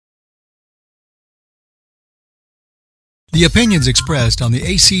The opinions expressed on the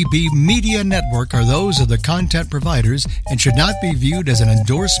ACB Media Network are those of the content providers and should not be viewed as an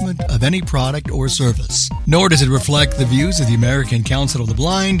endorsement of any product or service. Nor does it reflect the views of the American Council of the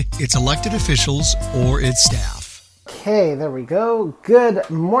Blind, its elected officials, or its staff. Okay, there we go. Good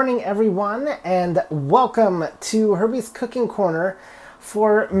morning, everyone, and welcome to Herbie's Cooking Corner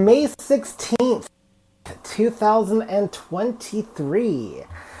for May 16th, 2023.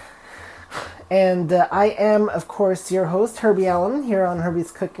 And I am, of course, your host, Herbie Allen, here on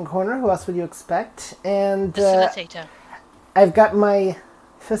Herbie's Cooking Corner. Who else would you expect? And facilitator. I've got my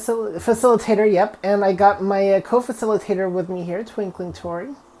facilitator, yep, and I got my co-facilitator with me here, Twinkling Tori.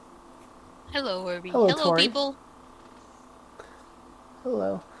 Hello, Herbie. Hello, Hello, Tori. people.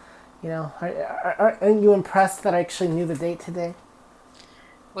 Hello. You know, aren't you impressed that I actually knew the date today?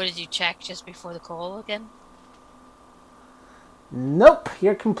 What did you check just before the call again? Nope,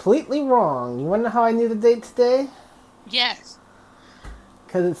 you're completely wrong. You want to know how I knew the date today? Yes.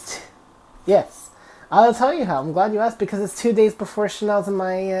 Yes. I'll tell you how. I'm glad you asked, because it's 2 days before Chanel's and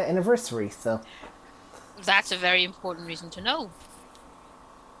my anniversary, so. That's a very important reason to know.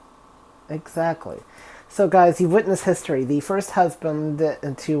 Exactly. So, guys, you've witnessed history. The first husband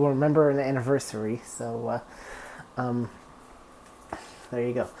to remember an anniversary, so, there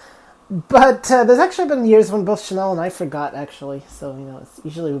you go. But there's actually been years when both Chanel and I forgot, actually. So, you know, it's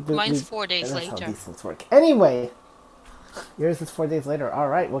usually... Mine's 4 days that's later. How these things work. Anyway, yours is 4 days later. All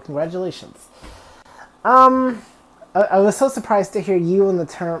right, well, congratulations. I was so surprised to hear you and the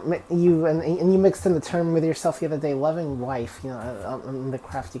term, and you mixed in the term with yourself the other day, loving wife, you know, on the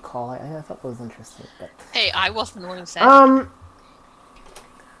crafty call. I thought that was interesting. But, hey, I wasn't the one who said it.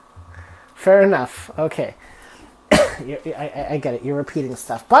 Fair enough. Okay. I get it. You're repeating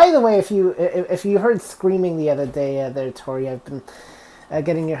stuff. By the way, if you heard screaming the other day there, Tori, I've been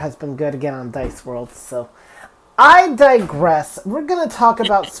getting your husband good again on Dice World. So I digress. We're going to talk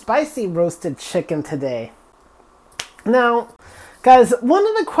about spicy roasted chicken today. Now, guys, one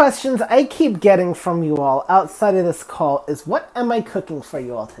of the questions I keep getting from you all outside of this call is, what am I cooking for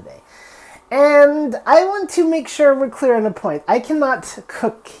you all today? And I want to make sure we're clear on the point. I cannot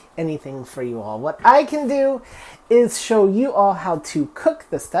cook anything for you all. What I can do is show you all how to cook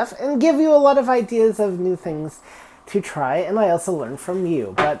the stuff and give you a lot of ideas of new things to try, and I also learn from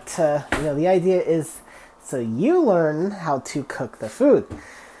you. But, you know, the idea is so you learn how to cook the food.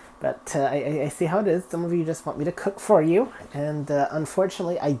 But I see how it is. Some of you just want me to cook for you, and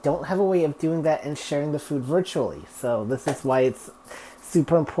unfortunately, I don't have a way of doing that and sharing the food virtually. So this is why it's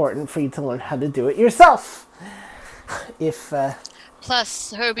super important for you to learn how to do it yourself.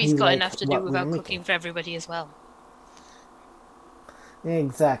 Plus, Herbie's got enough to do without cooking for everybody as well.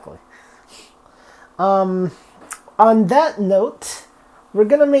 Exactly. On that note, we're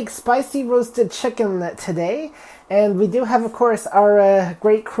going to make spicy roasted chicken today. And we do have, of course, our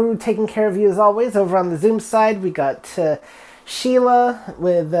great crew taking care of you as always. Over on the Zoom side, we got Sheila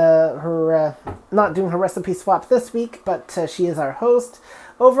with her, not doing her recipe swap this week, but she is our host.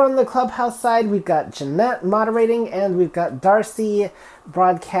 Over on the Clubhouse side, we've got Jeanette moderating, and we've got Darcy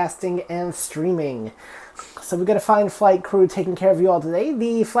broadcasting and streaming. So we've got a fine flight crew taking care of you all today.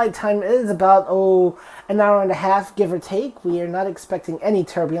 The flight time is about, an hour and a half, give or take. We are not expecting any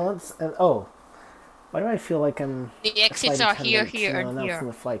turbulence. And, why do I feel like I'm... The exits are here, here, and here. From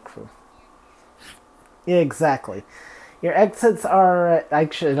the flight crew. Yeah, exactly. Your exits are...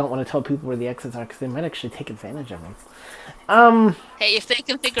 Actually, I don't want to tell people where the exits are, because they might actually take advantage of them. Hey, if they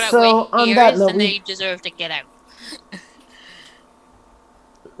can figure out so where here is, then they deserve to get out.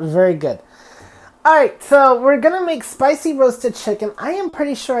 Very good. Alright, so we're going to make spicy roasted chicken. I am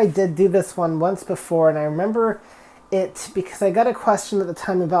pretty sure I did do this one once before, and I remember it because I got a question at the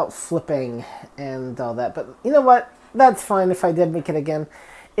time about flipping and all that. But you know what? That's fine if I did make it again.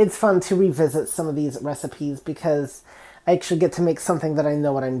 It's fun to revisit some of these recipes because I actually get to make something that I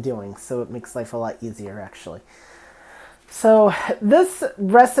know what I'm doing, so it makes life a lot easier, actually. So this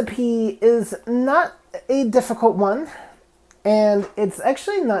recipe is not a difficult one. And it's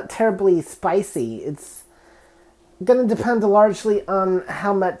actually not terribly spicy. It's going to depend largely on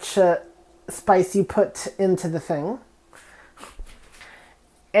how much spice you put into the thing.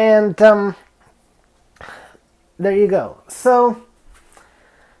 And there you go. So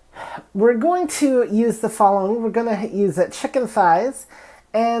we're going to use the following. We're going to use chicken thighs.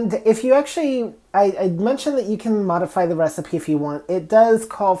 And if you actually, I mentioned that you can modify the recipe if you want. It does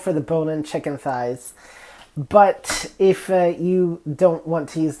call for the bone-in chicken thighs. But if you don't want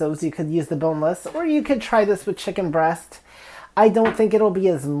to use those, you could use the boneless, or you could try this with chicken breast. I don't think it'll be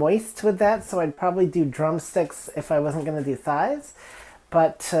as moist with that, so I'd probably do drumsticks if I wasn't going to do thighs.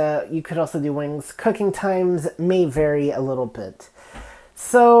 but you could also do wings. Cooking times may vary a little bit.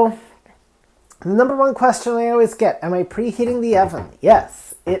 So, the number one question I always get, am I preheating the oven?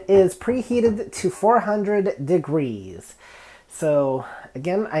 Yes, it is preheated to 400 degrees. So,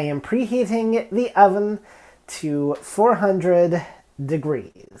 again, I am preheating the oven to 400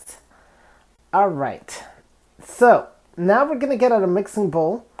 degrees. All right. So, now we're going to get out a mixing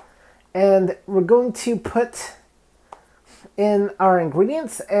bowl, and we're going to put in our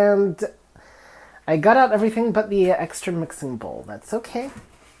ingredients, and I got out everything but the extra mixing bowl. That's okay.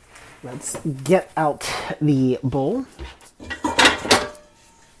 Let's get out the bowl.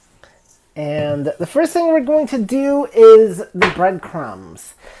 And the first thing we're going to do is the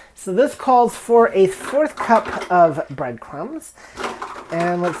breadcrumbs. So this calls for a 1/4 cup of breadcrumbs.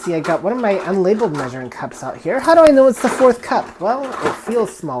 And let's see, I got one of my unlabeled measuring cups out here. How do I know it's the 4th cup? Well, it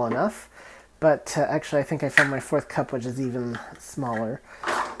feels small enough. But actually, I think I found my 4th cup, which is even smaller.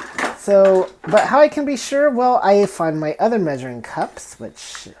 So, but how I can be sure? Well, I find my other measuring cups,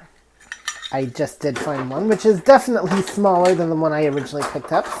 which I just did find one, which is definitely smaller than the one I originally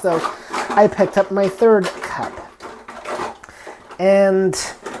picked up. So I picked up my 3rd cup. And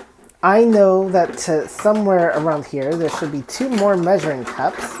I know that somewhere around here there should be 2 more measuring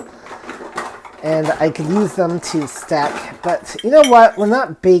cups. And I could use them to stack. But you know what? We're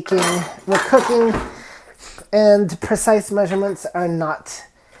not baking. We're cooking. And precise measurements are not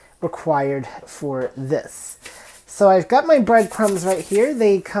required for this. So I've got my breadcrumbs right here.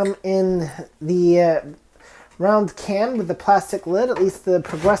 They come in the round can with the plastic lid. At least the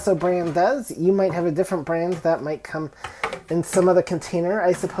Progresso brand does. You might have a different brand that might come in some other container,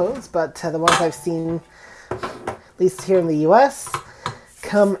 I suppose. But the ones I've seen, at least here in the U.S.,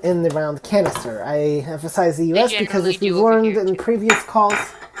 come in the round canister. I emphasize the U.S. because as we've learned in previous calls...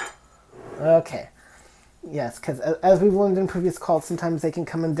 Okay. Yes, because as we've learned in previous calls, sometimes they can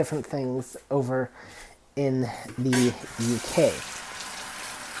come in different things over in the UK.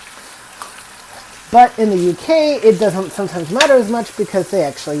 But in the UK, it doesn't sometimes matter as much because they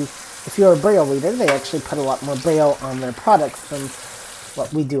actually, if you're a Braille reader, they actually put a lot more Braille on their products than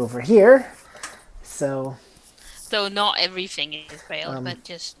what we do over here. So not everything is Braille, but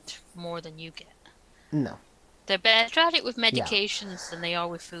just more than you get. No. They're better at it with medications than they are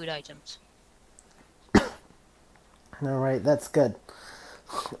with food items. All right, that's good.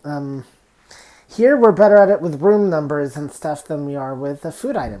 Here, we're better at it with room numbers and stuff than we are with the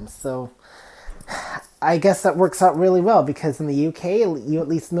food items. So I guess that works out really well because in the UK, you at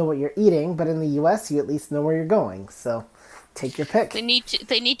least know what you're eating, but in the US, you at least know where you're going. So take your pick. They need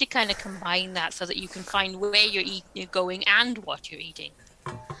to kind of combine that so that you can find where you're going and what you're eating.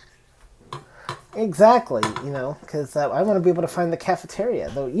 Exactly, because I want to be able to find the cafeteria,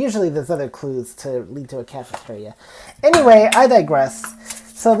 though usually there's other clues to lead to a cafeteria. Anyway, I digress.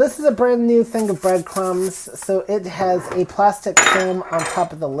 So this is a brand new thing of breadcrumbs. So it has a plastic film on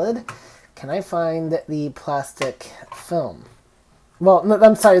top of the lid. Can I find the plastic film? Well, no,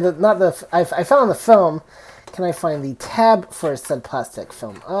 I'm sorry, I found the film. Can I find the tab for said plastic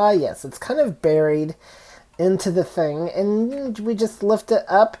film? Yes, it's kind of buried into the thing, and we just lift it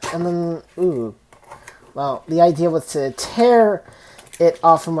up, and then, well, the idea was to tear it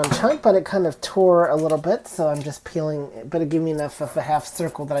off in one chunk, but it kind of tore a little bit, so I'm just peeling, but it gave me enough of a half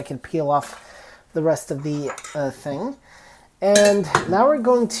circle that I can peel off the rest of the thing. And now we're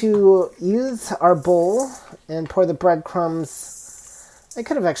going to use our bowl and pour the breadcrumbs. I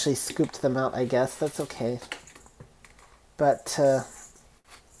could have actually scooped them out, I guess. That's okay. But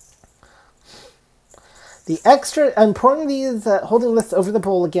the extra, I'm pouring these, holding this over the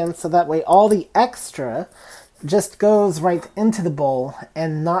bowl again, so that way all the extra just goes right into the bowl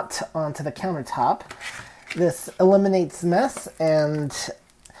and not onto the countertop. This eliminates mess, and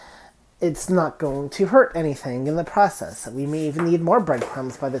it's not going to hurt anything in the process. We may even need more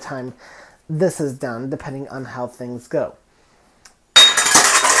breadcrumbs by the time this is done, depending on how things go.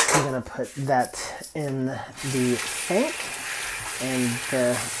 I'm going to put that in the sink and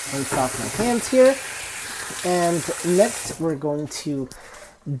rinse off my hands here. And next we're going to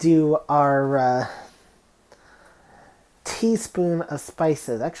do our teaspoon of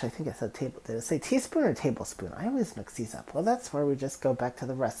spices. Actually, I think I said table. Did I say teaspoon or tablespoon? I always mix these up. Well, that's where we just go back to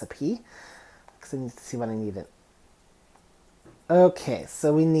the recipe because I need to see what I needed. Okay,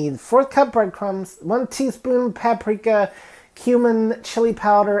 so we need 4 cup breadcrumbs, 1 teaspoon paprika, cumin, chili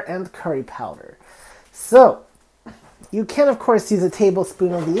powder, and curry powder. So you can, of course, use a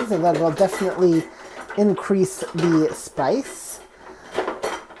tablespoon of these, and that will definitely increase the spiciness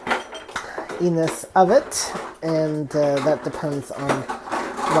of it, and that depends on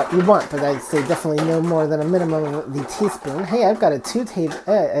what you want, but I'd say definitely no more than a minimum of the teaspoon. Hey, I've got a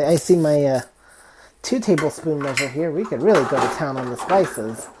I see my 2 tablespoon measure here. We could really go to town on the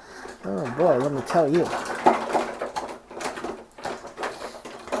spices. Oh boy, let me tell you.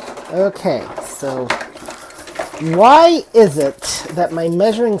 Okay, so why is it that my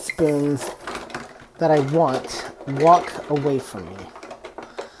measuring spoons that I want walk away from me?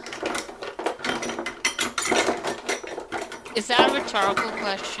 Is that a rhetorical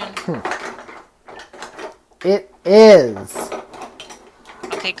question? It is.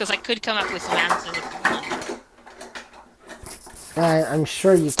 Okay, because I could come up with some answers if you want. I'm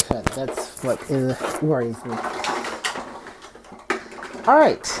sure you could. That's what worries me.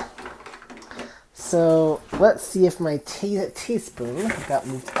 Alright. So, let's see if my teaspoon got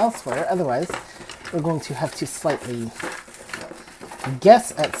moved elsewhere. Otherwise, we're going to have to slightly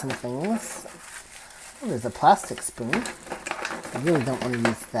guess at some things. Oh, there's a plastic spoon. I really don't want to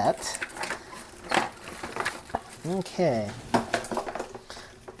use that. Okay.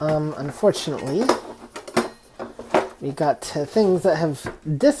 Unfortunately, we got things that have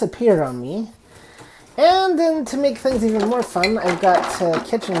disappeared on me. And then to make things even more fun, I've got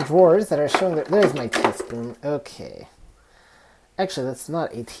kitchen drawers that are showing that there's my teaspoon. Okay. Actually, that's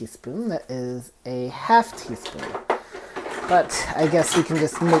not a teaspoon. That is a half teaspoon. But I guess we can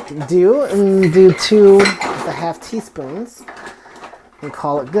just make do and do 2 of the half teaspoons and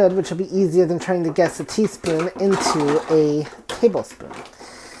call it good, which will be easier than trying to guess a teaspoon into a tablespoon.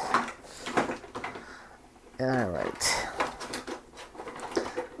 Alright.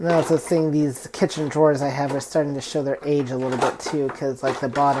 Now, also seeing these kitchen drawers I have are starting to show their age a little bit too, because like the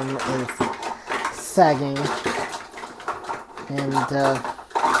bottom is sagging. And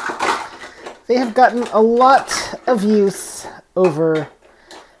they have gotten a lot of use over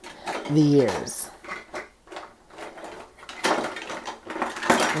the years.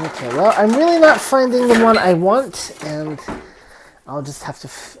 Okay, well, I'm really not finding the one I want, and I'll just have to,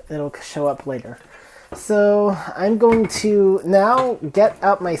 it'll show up later. So, I'm going to now get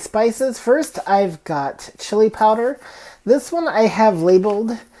out my spices. First, I've got chili powder. This one I have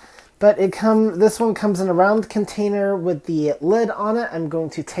labeled, but this one comes in a round container with the lid on it. I'm going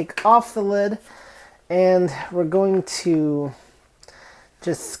to take off the lid, and we're going to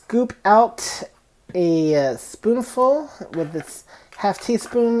just scoop out a spoonful with this half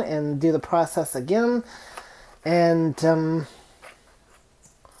teaspoon and do the process again. And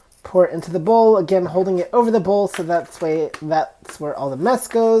pour it into the bowl, again holding it over the bowl so that's where all the mess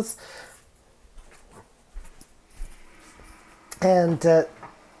goes. And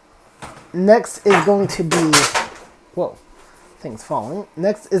next is going to be, whoa, things falling.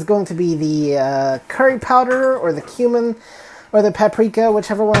 Next is going to be the curry powder or the cumin or the paprika,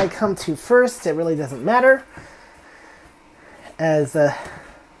 whichever one I come to first. It really doesn't matter, as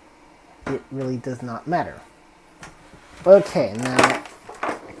it really does not matter. Okay, now,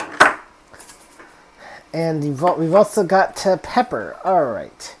 and we've also got pepper.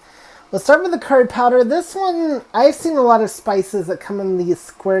 Alright. We'll start with the curry powder. This one, I've seen a lot of spices that come in these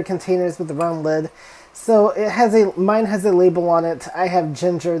square containers with the round lid. So mine has a label on it. I have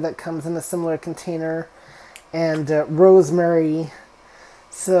ginger that comes in a similar container, and rosemary.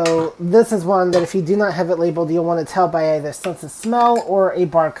 So this is one that if you do not have it labeled, you'll want to tell by either sense of smell or a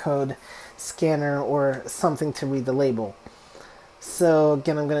barcode scanner or something to read the label. So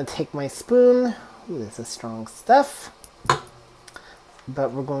again, I'm going to take my spoon. Ooh, this is strong stuff.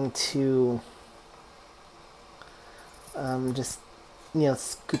 But we're going to just,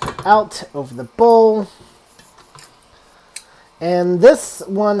 scoop it out over the bowl. And this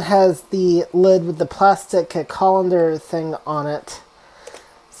one has the lid with the plastic colander thing on it.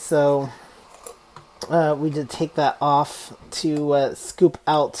 So we did take that off to scoop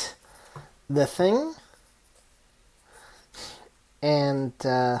out the thing. And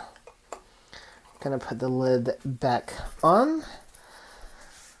gonna put the lid back on.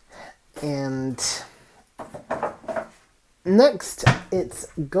 And next, it's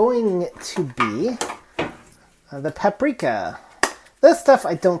going to be the paprika. This stuff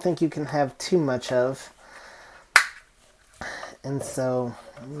I don't think you can have too much of. And so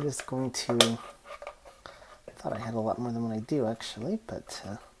I'm just going to, I thought I had a lot more than what I do actually, but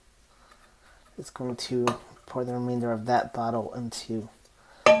just going to pour the remainder of that bottle into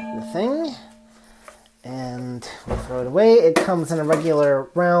the thing. And we'll throw it away. It comes in a regular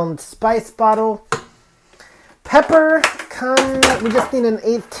round spice bottle. Pepper we just need an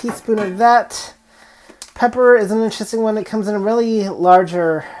 1/8 teaspoon of that. Pepper is an interesting one. It comes in a really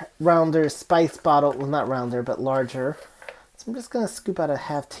larger, rounder spice bottle. Well, not rounder, but larger. So I'm just going to scoop out a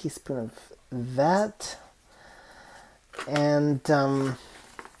 1/2 teaspoon of that. And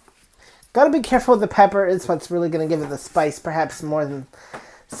Gotta be careful with the pepper. It's what's really going to give it the spice, perhaps more than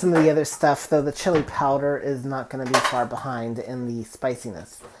some of the other stuff, though the chili powder is not going to be far behind in the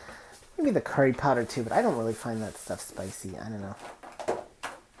spiciness. Maybe the curry powder too, but I don't really find that stuff spicy. I don't know.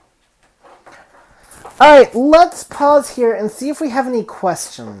 Alright, let's pause here and see if we have any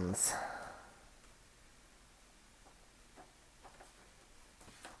questions.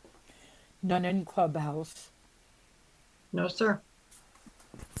 None in Clubhouse. No, sir.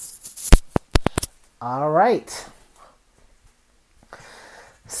 Alright.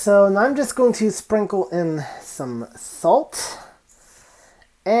 So now I'm just going to sprinkle in some salt.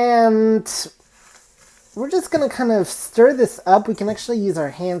 And we're just going to kind of stir this up. We can actually use our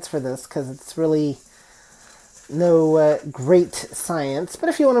hands for this because it's really no great science. But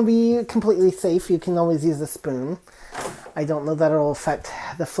if you want to be completely safe, you can always use a spoon. I don't know that it'll affect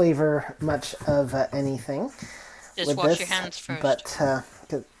the flavor much of anything. Just wash your hands first. But,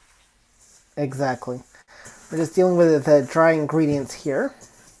 exactly. We're just dealing with the dry ingredients here.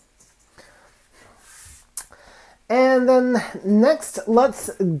 And then next,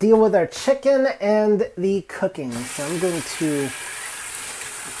 let's deal with our chicken and the cooking. So I'm going to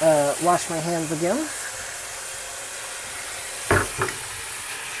wash my hands again.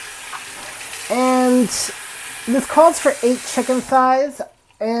 And this calls for 8 chicken thighs,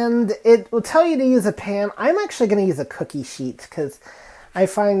 and it will tell you to use a pan. I'm actually going to use a cookie sheet because I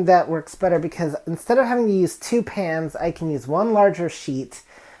find that works better, because instead of having to use 2 pans, I can use one larger sheet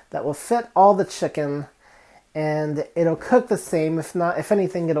that will fit all the chicken, and it'll cook the same. If not, if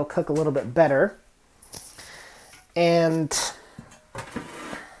anything, it'll cook a little bit better. And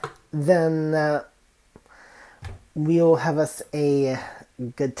then we'll have us a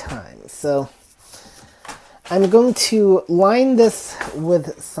good time. So I'm going to line this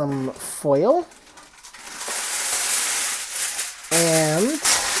with some foil. And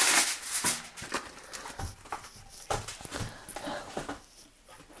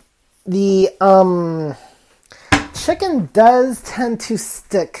the chicken does tend to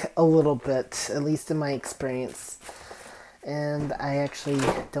stick a little bit, at least in my experience. And I actually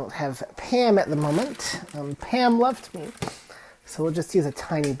don't have Pam at the moment. Pam left me. So we'll just use a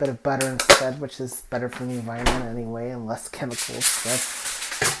tiny bit of butter instead, which is better for the environment anyway, and less chemicals. So.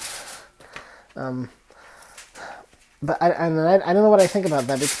 But I don't know what I think about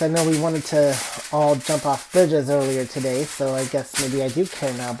that, because I know we wanted to all jump off bridges earlier today, so I guess maybe I do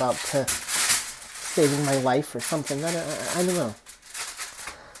care now about saving my life or something. I don't know.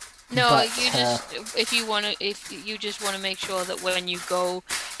 No, But, you just if you just want to make sure that when you go,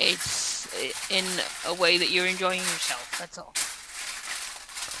 it's in a way that you're enjoying yourself. That's all.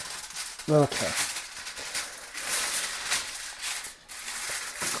 Okay.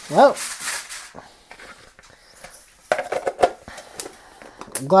 Well,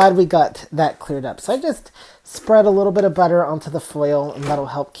 I'm glad we got that cleared up. So I just spread a little bit of butter onto the foil, and that'll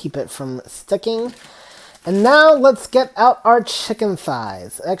help keep it from sticking. And now let's get out our chicken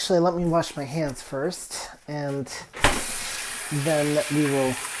thighs. Actually, let me wash my hands first, and then we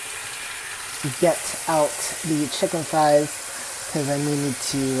will get out the chicken thighs, because I may need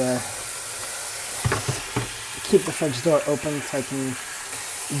to keep the fridge door open so I can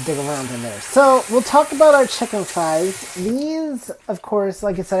dig around in there. So we'll talk about our chicken thighs. These, of course,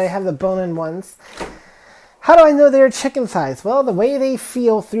 like I said, I have the bone-in ones. How do I know they're chicken thighs? Well, the way they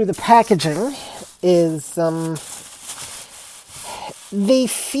feel through the packaging is they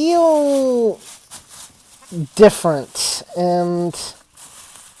feel different, and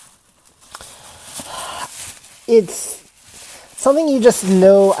it's something you just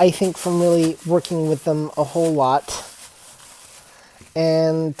know, I think, from really working with them a whole lot.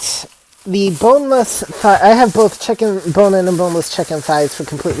 And the boneless I have both chicken bone-in and boneless chicken thighs for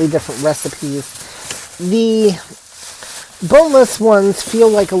completely different recipes. The boneless ones feel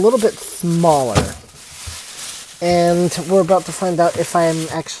like a little bit smaller, and we're about to find out if I'm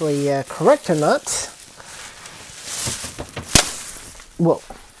actually correct or not. Whoa.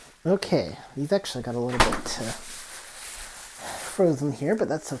 Okay, these actually got a little bit frozen here, but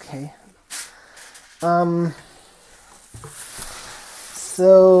that's okay.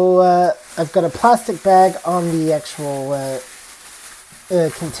 So I've got a plastic bag on the actual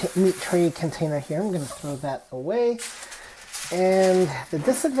meat tray container here. I'm going to throw that away. And the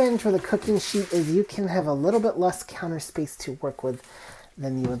disadvantage with a cooking sheet is you can have a little bit less counter space to work with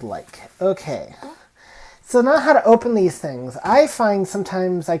than you would like. Okay. So now how to open these things. I find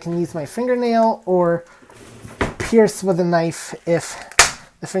sometimes I can use my fingernail or pierce with a knife if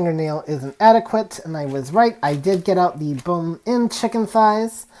the fingernail isn't adequate. And I was right. I did get out the bone-in chicken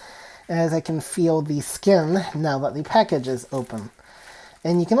thighs, as I can feel the skin now that the package is open.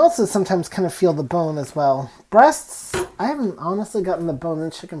 And you can also sometimes kind of feel the bone as well. Breasts, I haven't honestly gotten the bone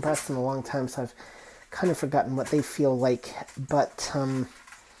in chicken breasts in a long time, so I've kind of forgotten what they feel like. But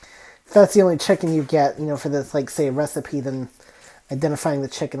if that's the only chicken you get, for this, like, say, recipe, then identifying the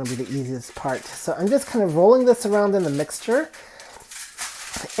chicken will be the easiest part. So I'm just kind of rolling this around in the mixture.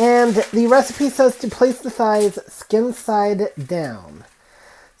 And the recipe says to place the thighs skin side down.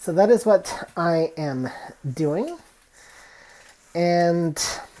 So that is what I am doing. And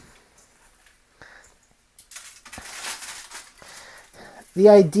the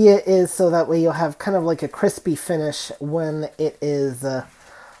idea is so that way you'll have kind of like a crispy finish when it is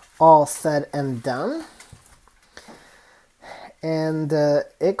all said and done. And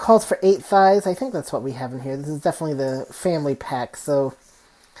it calls for 8 thighs. I think that's what we have in here. This is definitely the family pack. So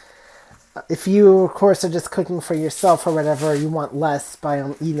if you, of course, are just cooking for yourself or whatever, you want less,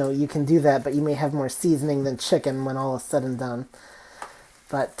 you can do that, but you may have more seasoning than chicken when all is said and done.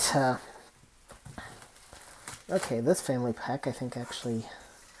 But, okay, this family pack, I think, actually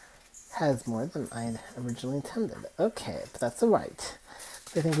has more than I originally intended. Okay, but that's alright.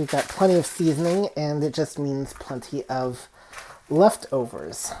 I think we've got plenty of seasoning, and it just means plenty of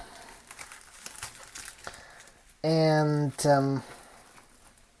leftovers. And,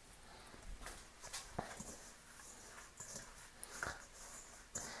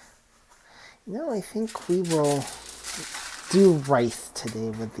 I think we will do rice today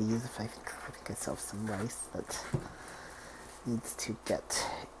with these. I think I still have some rice that needs to get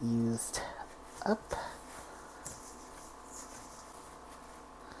used up.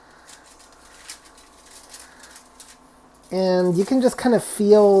 And you can just kind of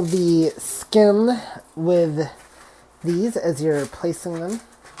feel the skin with these as you're placing them.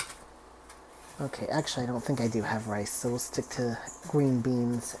 Okay, actually I don't think I do have rice, so we'll stick to green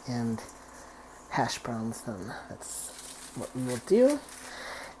beans and hash browns then. That's what we will do.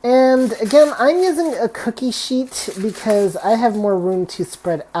 And again, I'm using a cookie sheet because I have more room to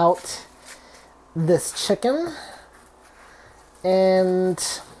spread out this chicken. And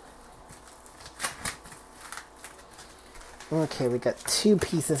okay, we got 2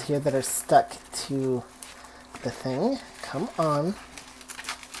 pieces here that are stuck to the thing. Come on.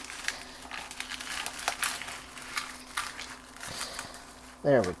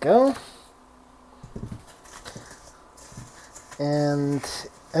 There we go. And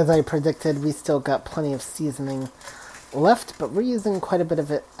as I predicted, we still got plenty of seasoning left, but we're using quite a bit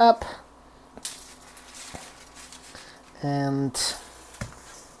of it up. And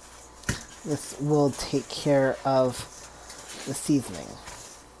this will take care of the seasoning.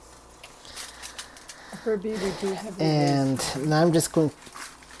 Herbie, we do have a And now I'm just going...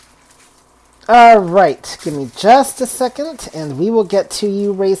 Alright, give me just a second, and we will get to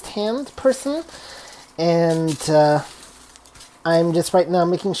you, raised hand person. And I'm just right now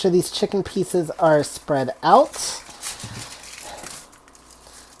making sure these chicken pieces are spread out.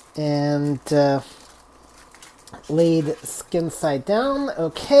 And laid skin side down.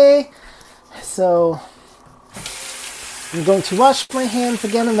 Okay, so I'm going to wash my hands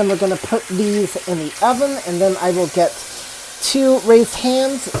again, and then we're going to put these in the oven, and then I will get 2 raised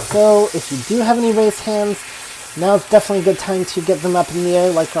hands. So if you do have any raised hands, now's definitely a good time to get them up in the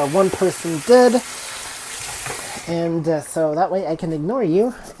air like our one person did. And so that way I can ignore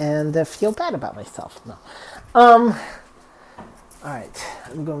you and feel bad about myself. No. Alright,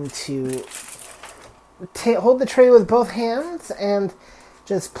 I'm going to hold the tray with both hands and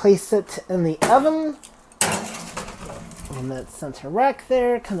just place it in the oven. On that center rack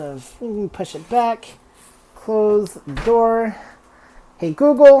there, kind of push it back, close the door. Hey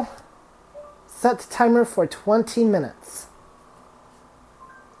Google, set timer for 20 minutes.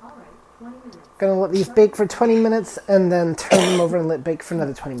 Alright, 20 minutes. Gonna let these bake for 20 minutes and then turn them over and let bake for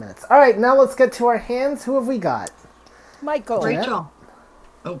another 20 minutes. Alright, now let's get to our hands. Who have we got? Michael. Rachel.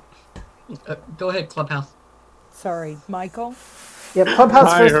 Oh, go ahead, Clubhouse. Sorry, Michael. Yep,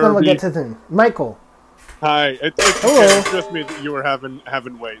 Clubhouse Hi, first, then we'll Herbie. get to Zoom. Michael. Hi, Hello. it's just me that you were having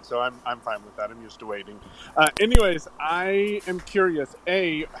wait, so I'm fine with that. I'm used to waiting. Anyways, I am curious.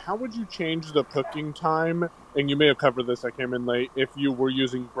 How would you change the cooking time? And you may have covered this. I came in late. If you were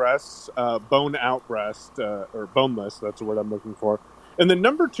using breasts, bone out breast or boneless, that's the word I'm looking for. And then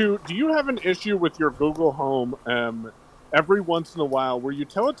number 2, do you have an issue with your Google Home? Every once in a while, where you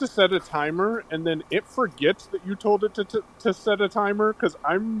tell it to set a timer and then it forgets that you told it to set a timer? Because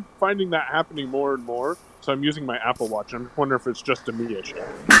I'm finding that happening more and more. So I'm using my Apple Watch. I wonder if it's just a me issue.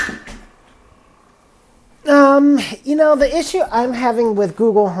 The issue I'm having with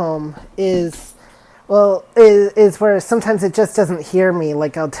Google Home is where sometimes it just doesn't hear me.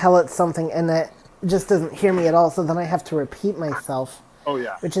 Like, I'll tell it something and it just doesn't hear me at all, so then I have to repeat myself. Oh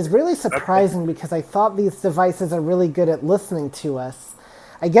yeah. which is really surprising because I thought these devices are really good at listening to us.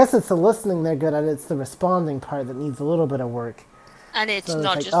 I guess it's the listening they're good at, it's the responding part that needs a little bit of work. And it's So it's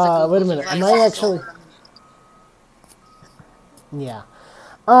not like, just the Google wait a minute, am I devices, actually... so- Yeah.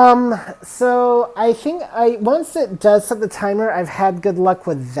 So I think once it does set the timer, I've had good luck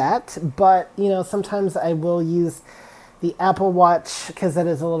with that. But sometimes I will use the Apple Watch because that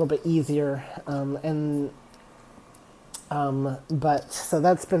is a little bit easier. But so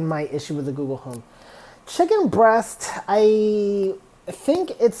that's been my issue with the Google Home. Chicken breast, I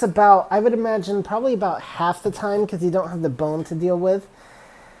think it's about, I would imagine probably about half the time because you don't have the bone to deal with.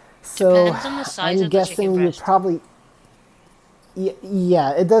 So Depends on the size I'm of the guessing chicken you breast. probably.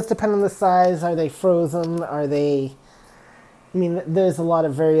 Yeah, it does depend on the size. Are they frozen? Are they... I mean, there's a lot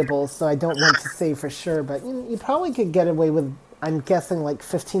of variables, so I don't want to say for sure, but you probably could get away with, I'm guessing, like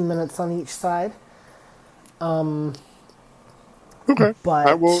 15 minutes on each side. Okay. But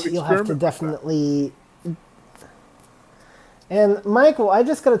I will you'll have to experiment with that. definitely... And Michael, I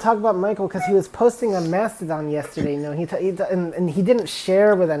just got to talk about Michael because he was posting on Mastodon yesterday. And he didn't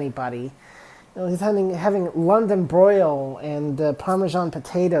share with anybody. He's having London broil and Parmesan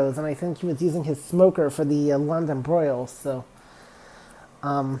potatoes, and I think he was using his smoker for the London broil. So,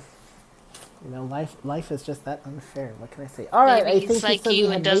 life is just that unfair. What can I say? All right, Maybe I think he's like said you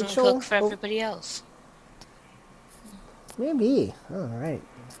we and had doesn't Rachel. cook for everybody else. Maybe. All right,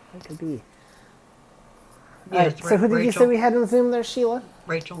 that could be. All Yes, right. So who did you say Rachel. we had in Zoom there, Sheila?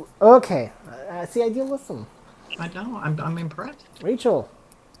 Rachel. Okay. See, I do listen. I know. I'm impressed. Rachel.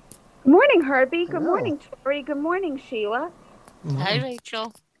 Good morning, Herbie. Good Hello. morning, Tori. Good morning, Sheila. Hi,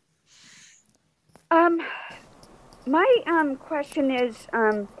 Rachel. My question is,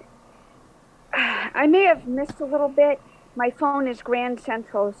 I may have missed a little bit. My phone is Grand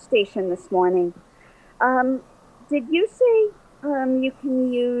Central Station this morning. Did you say you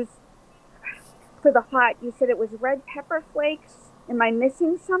can use for the hot? You said it was red pepper flakes. Am I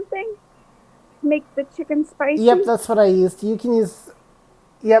missing something to make the chicken spicy? Yep, that's what I used. You can use,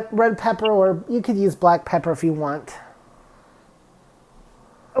 red pepper, or you could use black pepper if you want.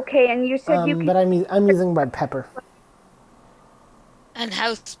 Okay, and you said you can. But I'm using red pepper. And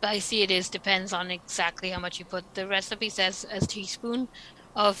how spicy it is depends on exactly how much you put. The recipe says a teaspoon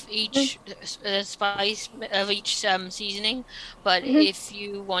of each spice of each seasoning, but if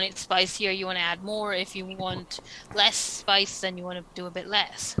you want it spicier, you want to add more. If you want less spice, then you want to do a bit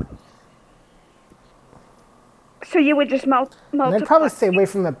less. So you would just And multiply. I'd probably stay away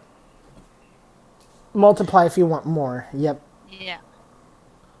from the multiply if you want more. Yep. Yeah.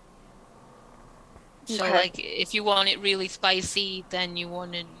 So, Okay. like, if you want it really spicy, then you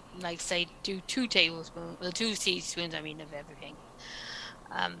want to, like, say, do 2 teaspoons, I mean, of everything.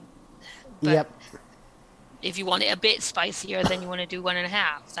 But Yep. if you want it a bit spicier, then you want to do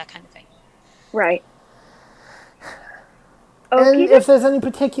 1.5, that kind of thing. Right. And Okey-doke. if there's any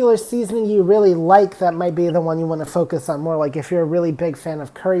particular seasoning you really like, that might be the one you want to focus on more. Like if you're a really big fan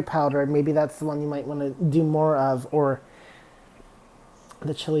of curry powder, maybe that's the one you might want to do more of, or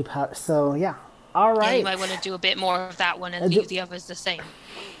the chili powder. So yeah, all right. Yeah, you might want to do a bit more of that one and I do- leave the others the same.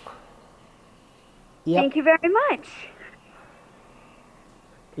 Yep, Thank you very much.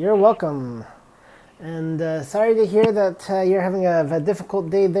 you're welcome. And sorry to hear that you're having a difficult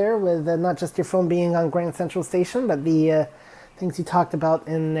day there with not just your phone being on Grand Central Station, but the things you talked about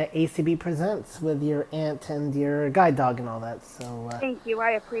in ACB Presents with your aunt and your guide dog and all that. So Thank you.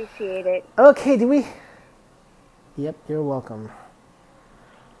 I appreciate it. okay, do we? Yep, you're welcome.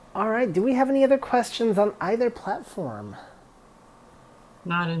 All right, do we have any other questions on either platform?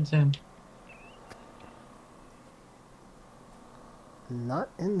 Not in Zoom. Not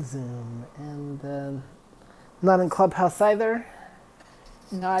in Zoom, and not in Clubhouse either.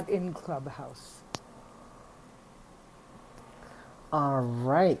 Not in Clubhouse. All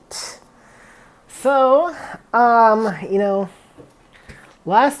right. So,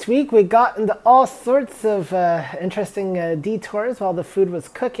 last week we got into all sorts of interesting detours while the food was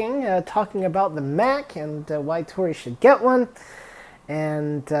cooking, talking about the Mac and why Tori should get one.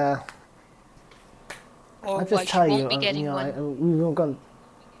 And Or I'll why just she tell won't you, be getting one. we won't go.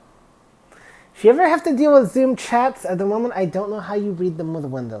 If you ever have to deal with Zoom chats, at the moment I don't know how you read them with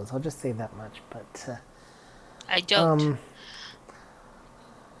Windows. I'll just say that much. But I don't.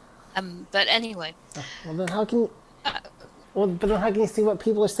 But anyway. well, then how can but then how can you see what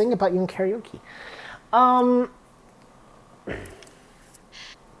people are saying about you in karaoke?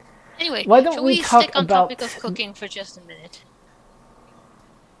 Anyway, Why don't shall we we talk stick on about- topic of cooking for just a minute?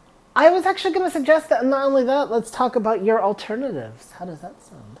 I was actually going to suggest that, and not only that, let's talk about your alternatives. How does that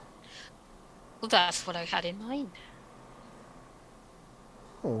sound? Well, that's what I had in mind.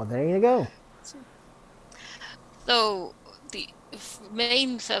 Well, there you go. So the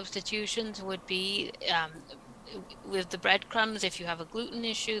main substitutions would be with the breadcrumbs. If you have a gluten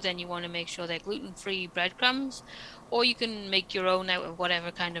issue, then you want to make sure they're gluten-free breadcrumbs, or you can make your own out of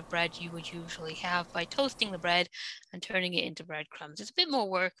whatever kind of bread you would usually have by toasting the bread and turning it into breadcrumbs. It's a bit more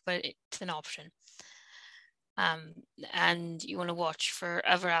work, but it's an option. And you want to watch for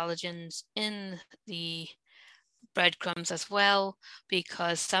other allergens in the breadcrumbs as well,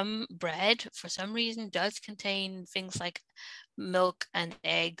 because some bread for some reason does contain things like milk and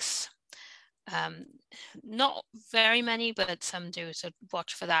eggs. Not very many, but some do, so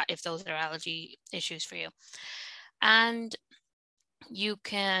watch for that if those are allergy issues for you. And you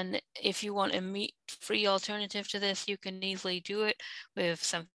can, if you want a meat-free alternative to this, you can easily do it with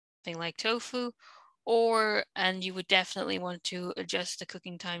something like tofu, and you would definitely want to adjust the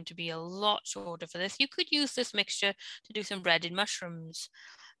cooking time to be a lot shorter for this. You could use this mixture to do some breaded mushrooms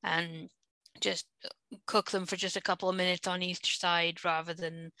and just cook them for just a couple of minutes on each side rather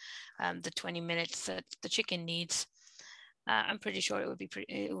than the 20 minutes that the chicken needs. I'm pretty sure it would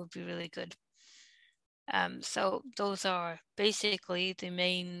be really good. So those are basically the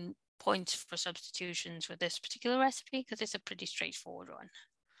main points for substitutions for this particular recipe, because it's a pretty straightforward one.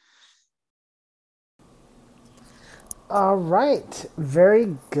 All right.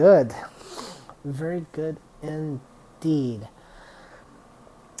 Very good. Very good indeed.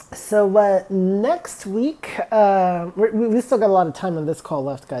 So next week, we still got a lot of time on this call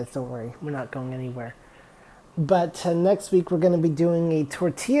left, guys. Don't worry. We're not going anywhere. But next week, we're going to be doing a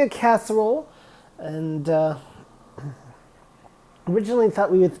tortilla casserole. And originally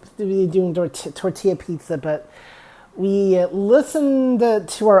thought we would be doing tortilla pizza, but we listened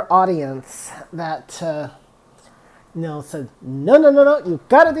to our audience that said no, you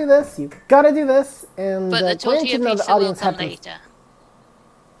gotta do this, and but the tortilla pizza will come later.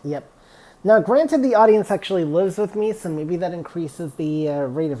 Yep. Now, granted, the audience actually lives with me, so maybe that increases the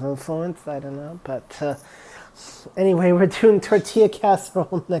rate of influence. I don't know, but anyway, we're doing tortilla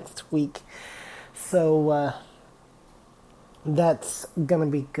casserole next week, so that's gonna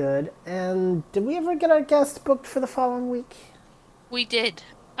be good. And did we ever get our guest booked for the following week? We did.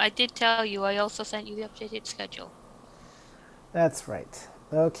 I did tell you. I also sent you the updated schedule. That's right.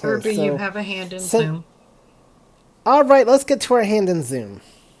 Okay, Herbie, so you have a hand in Zoom. All right, let's get to our hand in Zoom.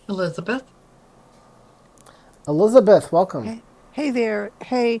 Elizabeth, welcome. Hey there.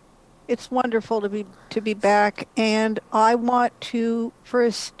 Hey, it's wonderful to be back, and I want to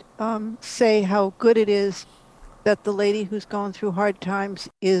first say how good it is that the lady who's going through hard times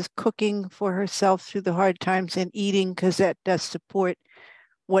is cooking for herself through the hard times and eating, because that does support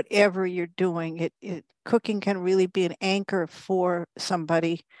whatever you're doing. Cooking can really be an anchor for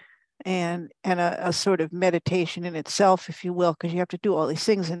somebody, and a sort of meditation in itself, if you will, because you have to do all these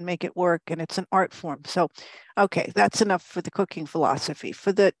things and make it work, and it's an art form. So, okay, that's enough for the cooking philosophy.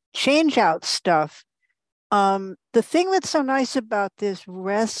 For the change out stuff, the thing that's so nice about this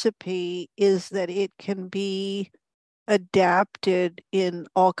recipe is that it can be adapted in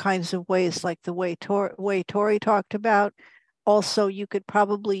all kinds of ways, like the way Tori talked about. Also, you could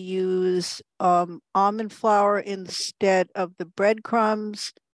probably use almond flour instead of the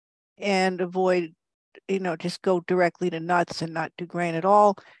breadcrumbs and avoid, just go directly to nuts and not do grain at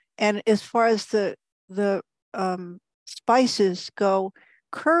all. And as far as the spices go,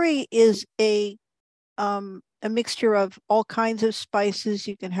 curry is a mixture of all kinds of spices.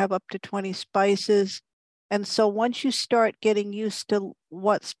 You can have up to 20 spices. And so once you start getting used to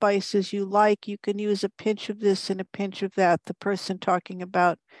what spices you like, you can use a pinch of this and a pinch of that. The person talking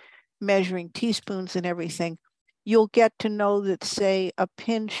about measuring teaspoons and everything, you'll get to know that, say, a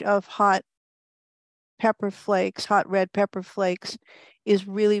pinch of hot red pepper flakes, is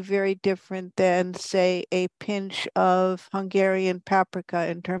really very different than, say, a pinch of Hungarian paprika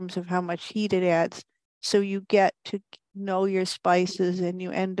in terms of how much heat it adds. So you get to know your spices, and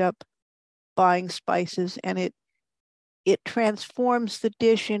you end up buying spices, and it transforms the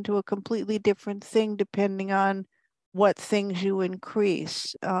dish into a completely different thing depending on what things you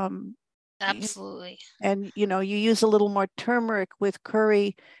increase. Absolutely. And you use a little more turmeric with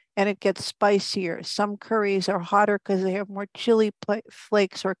curry, and it gets spicier. Some curries are hotter because they have more chili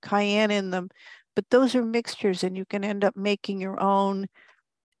flakes or cayenne in them, but those are mixtures, and you can end up making your own.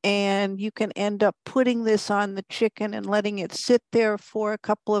 And you can end up putting this on the chicken and letting it sit there for a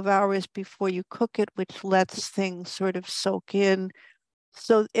couple of hours before you cook it, which lets things sort of soak in.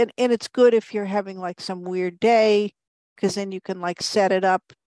 So, and it's good if you're having like some weird day, because then you can like set it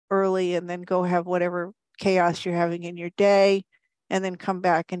up early and then go have whatever chaos you're having in your day, and then come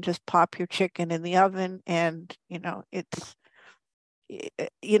back and just pop your chicken in the oven. And,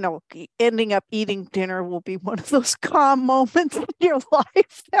 ending up eating dinner will be one of those calm moments in your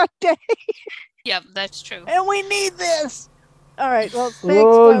life that day. Yep, that's true. And we need this. All right. Well, thanks.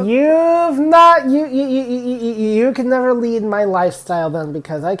 Well, you've not you can never lead my lifestyle then,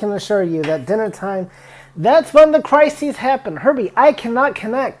 because I can assure you that dinner time, that's when the crises happen. Herbie, I cannot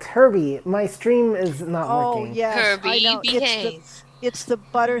connect. Herbie, my stream is not working. Oh yes, I Herbie, know. behave. It's the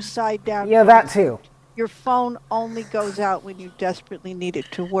butter side down. Yeah, that too. Your phone only goes out when you desperately need it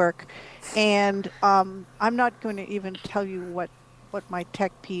to work, and I'm not going to even tell you what my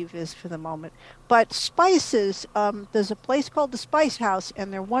tech peeve is for the moment. But spices, there's a place called the Spice House,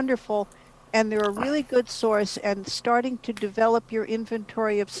 and they're wonderful, and they're a really good source. And starting to develop your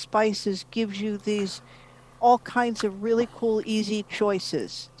inventory of spices gives you these all kinds of really cool, easy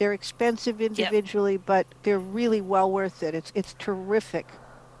choices. They're expensive individually, but they're really well worth it. It's terrific.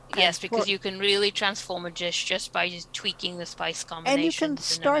 Yes, because you can really transform a dish just by just tweaking the spice combinations. And you can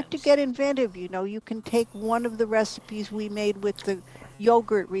start to get inventive. You can take one of the recipes we made with the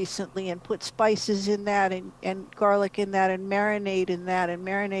yogurt recently and put spices in that and garlic in that and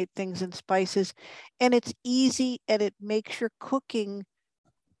marinate things in spices. And it's easy, and it makes your cooking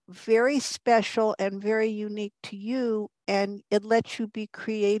very special and very unique to you. And it lets you be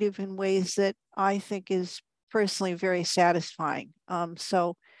creative in ways that I think is personally very satisfying.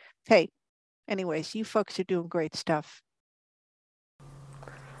 So, hey, anyways, you folks are doing great stuff.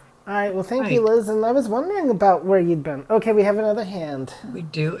 All right, well, thank you, Liz. And I was wondering about where you'd been. Okay, we have another hand. We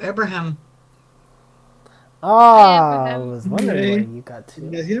do. Abraham. I was wondering where you got to. You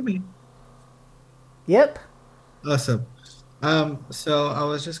guys hear me? Yep. Awesome. So I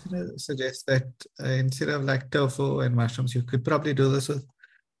was just going to suggest that instead of like tofu and mushrooms, you could probably do this with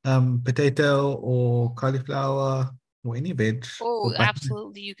potato or cauliflower or any veg. Oh,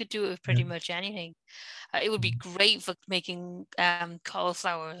 absolutely. You could do it with pretty much anything. It would be great for making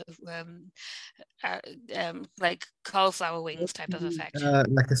cauliflower, like cauliflower wings type of effect.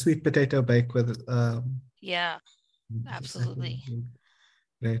 Like a sweet potato bake with... yeah, absolutely.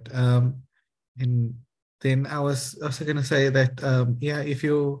 Great. And then I was also going to say that, if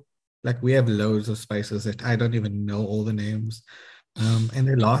you... Like, we have loads of spices that I don't even know all the names. And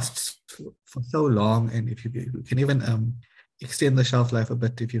they last for so long, and if you can even extend the shelf life a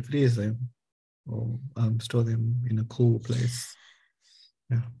bit if you freeze them or store them in a cool place.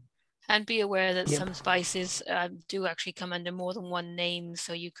 Yeah. And be aware that some spices do actually come under more than one name,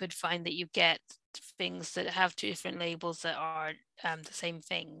 so you could find that you get things that have two different labels that are the same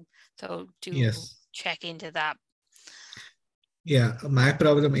thing. So do check into that. Yeah, my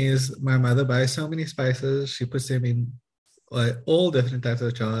problem is my mother buys so many spices, she puts them in all different types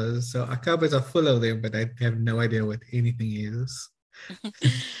of jars. So our cupboards are full of them, but I have no idea what anything is.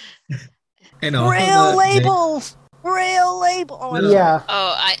 And Braille labels! Braille label! Yeah.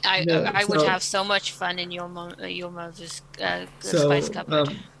 Oh, I would have so much fun in your mother's spice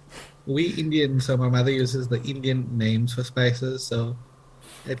cupboard. We Indian, so my mother uses the Indian names for spices, so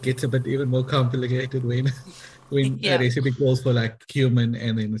it gets a bit even more complicated when a recipe calls for like cumin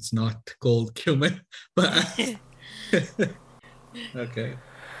and then it's not called cumin. But okay.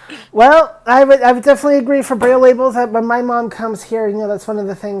 Well, I would definitely agree for braille labels. When my mom comes here, that's one of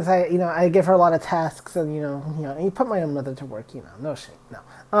the things I give her a lot of tasks, and you put my own mother to work, no shame, no.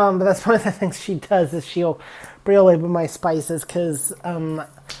 But that's one of the things she does is she'll braille label my spices because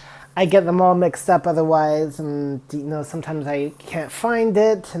I get them all mixed up otherwise, and sometimes I can't find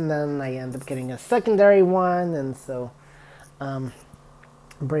it, and then I end up getting a secondary one, and so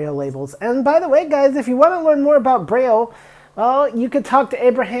braille labels. And by the way, guys, if you want to learn more about braille, well, you could talk to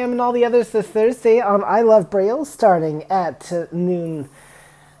Abraham and all the others this Thursday on I Love Braille, starting at noon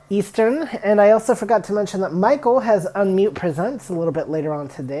Eastern. And I also forgot to mention that Michael has Unmute Presents a little bit later on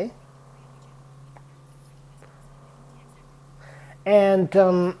today. And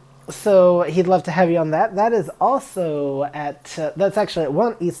so he'd love to have you on that. That is also that's actually at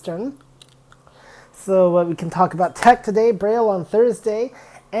 1 Eastern. So we can talk about tech today, Braille on Thursday,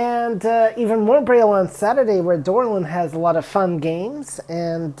 and even more Braille on Saturday, where Dorland has a lot of fun games.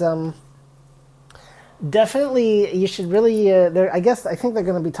 And definitely, you should really. I think they're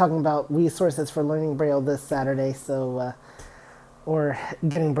going to be talking about resources for learning Braille this Saturday. So, or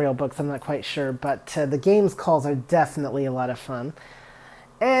getting Braille books. I'm not quite sure, but the games calls are definitely a lot of fun.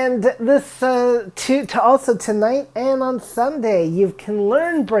 And this also tonight and on Sunday, you can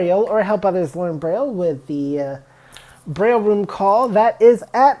learn Braille or help others learn Braille with the Braille Room call. That is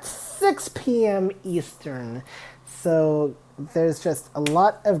at 6 p.m. Eastern. So there's just a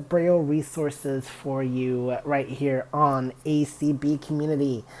lot of Braille resources for you right here on ACB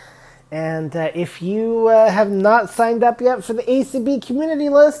Community. And if you have not signed up yet for the ACB community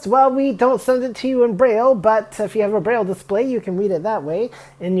list, well, we don't send it to you in Braille, but if you have a Braille display, you can read it that way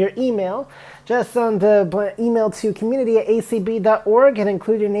in your email. Just send the email to community@acb.org and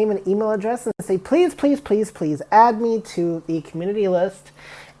include your name and email address and say, please, please, please, please add me to the community list.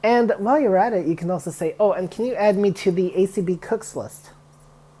 And while you're at it, you can also say, oh, and can you add me to the ACB cooks list?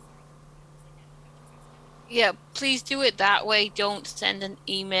 Yeah, please do it that way. Don't send an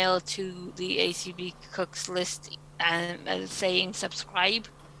email to the ACB Cooks list saying subscribe.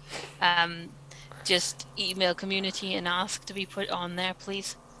 Just email community and ask to be put on there,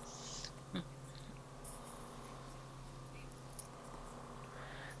 please.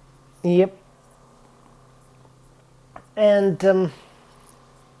 Yep. And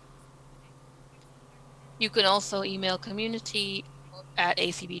you can also email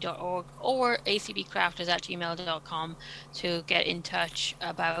community@acb.org or acbcrafters@gmail.com to get in touch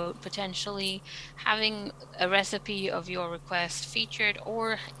about potentially having a recipe of your request featured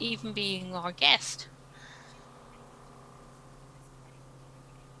or even being our guest.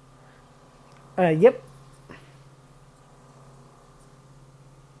 Yep.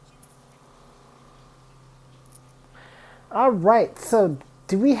 All right. So,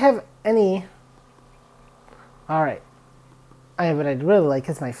 do we have any? All right. What I'd really like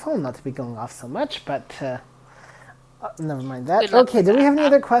is my phone not to be going off so much, but never mind that. Okay. Do we have any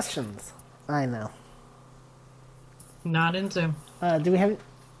other questions? I know. Not in Zoom. Do we have?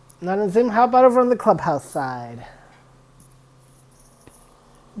 Not in Zoom. How about over on the Clubhouse side?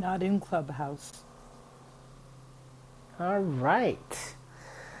 Not in Clubhouse. All right.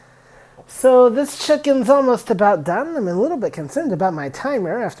 So this chicken's almost about done. I'm a little bit concerned about my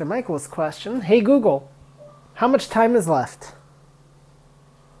timer after Michael's question. Hey Google, how much time is left?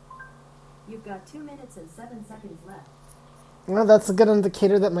 You've got 2 minutes and 7 seconds left. Well, that's a good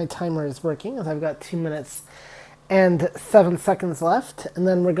indicator that my timer is working, as I've got 2 minutes and 7 seconds left. And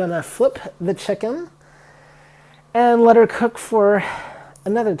then we're gonna flip the chicken and let her cook for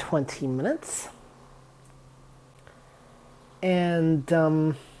another 20 minutes. And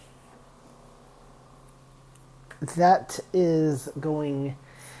that is going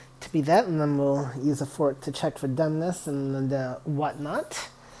to be that, and then we'll use a fork to check for doneness and whatnot.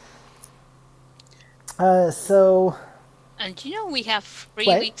 So. And you know we have 3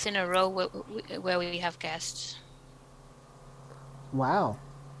 weeks in a row where we have guests. Wow.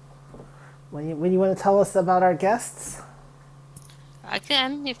 When you want to tell us about our guests? I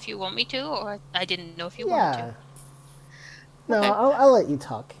can, if you want me to, or I didn't know if you wanted to. No, okay. I'll let you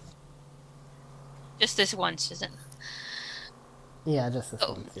talk. Just this once, isn't it? Yeah, just this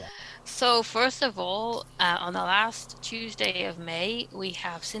once, yeah. So first of all, on the last Tuesday of May, we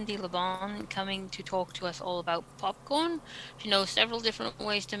have Cindy LeBon coming to talk to us all about popcorn. She knows several different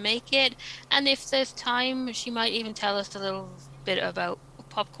ways to make it, and if there's time, she might even tell us a little bit about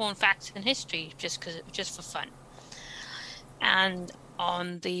popcorn facts and history, just for fun. And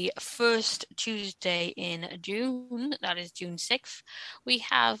on the first Tuesday in June, that is June 6th, we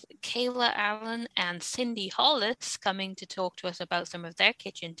have Kayla Allen and Cindy Hollis coming to talk to us about some of their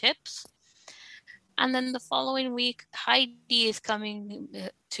kitchen tips. And then the following week, Heidi is coming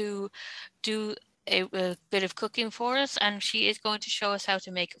to do a bit of cooking for us, and she is going to show us how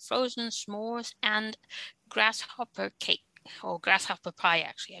to make frozen s'mores and grasshopper cake, or grasshopper pie,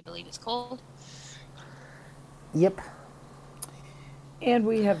 actually, I believe it's called. Yep. And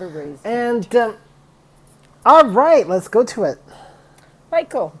we have a raise. And, all right, let's go to it.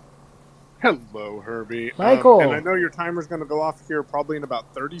 Michael. Hello, Herbie. Michael. And I know your timer's going to go off here probably in about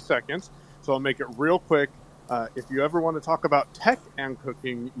 30 seconds, so I'll make it real quick. If you ever want to talk about tech and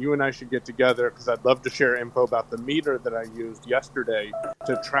cooking, you and I should get together, because I'd love to share info about the meter that I used yesterday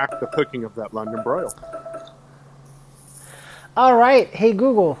to track the cooking of that London broil. All right. Hey,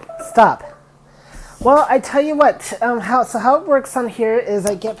 Google, stop. Well, I tell you what, how it works on here is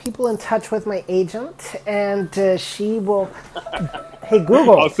I get people in touch with my agent, and she will... Hey,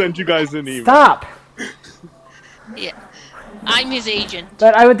 Google. I'll send you guys an email. Stop. Yeah, I'm his agent.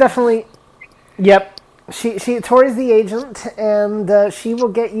 But I would definitely... Yep. Tori's the agent, and she will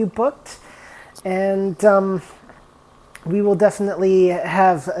get you booked, and we will definitely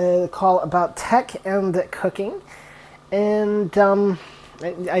have a call about tech and cooking, and...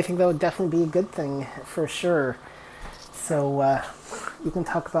 I think that would definitely be a good thing, for sure. So you can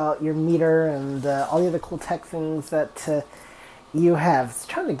talk about your meter and all the other cool tech things that you have. I was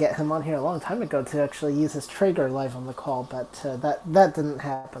trying to get him on here a long time ago to actually use his Traeger live on the call, but that didn't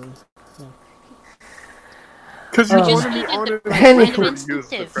happen. Because you wanted me on it and use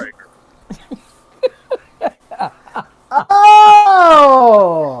the Traeger.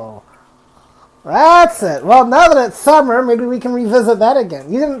 Oh! That's it. Well, now that it's summer, maybe we can revisit that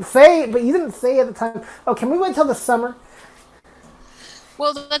again. You didn't say, but you didn't say at the time. Oh, can we wait till the summer?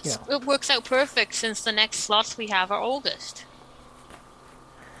 Well, it works out perfect since the next slots we have are August.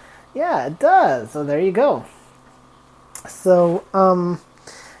 Yeah, it does. So there you go. So,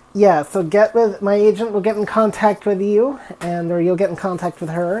 yeah, so get with my agent. Will get in contact with you, or you'll get in contact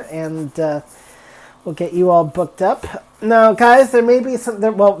with her, and we'll get you all booked up. Now, guys, there may be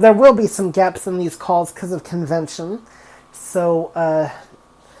there will be some gaps in these calls because of convention. So,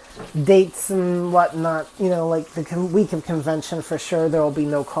 dates and whatnot, like the week of convention for sure, there will be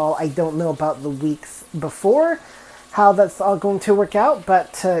no call. I don't know about the weeks before, how that's all going to work out,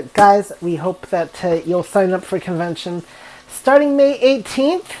 but guys, we hope that you'll sign up for convention starting May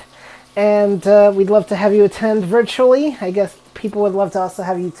 18th, and we'd love to have you attend virtually. I guess people would love to also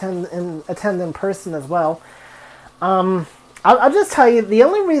have you attend in person as well. I'll just tell you, the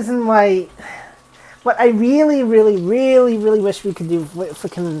only reason why, what I really, really, really, really wish we could do for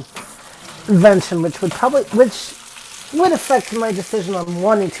convention, which would affect my decision on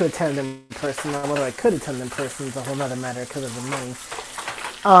wanting to attend in person, or whether I could attend in person is a whole other matter because of the money.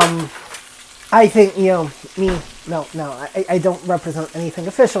 I think, I don't represent anything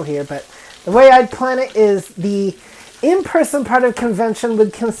official here, but the way I'd plan it is the in-person part of convention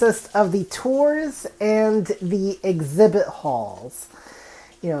would consist of the tours and the exhibit halls.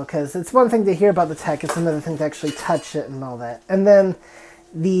 Because it's one thing to hear about the tech, it's another thing to actually touch it and all that. And then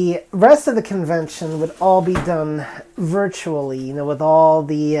the rest of the convention would all be done virtually, with all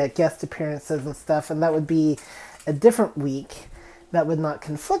the guest appearances and stuff, and that would be a different week that would not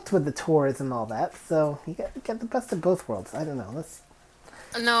conflict with the tours and all that. So you get the best of both worlds. I don't know.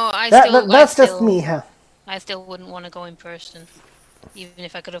 That's just me, huh? I still wouldn't want to go in person, even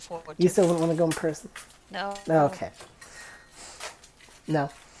if I could afford to. You still wouldn't want to go in person? No. Okay. No.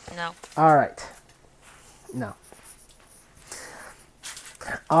 No. All right. No.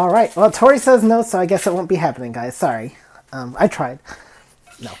 All right. Well, Tori says no, so I guess it won't be happening, guys. Sorry. I tried.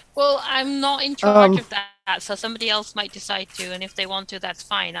 No. Well, I'm not in charge of that, so somebody else might decide to, and if they want to, that's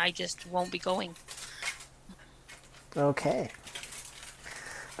fine. I just won't be going. Okay.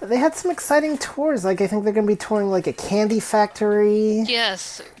 But they had some exciting tours. Like, I think they're going to be touring, like, a candy factory.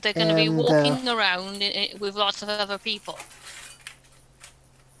 Yes, they're going to be walking around with lots of other people.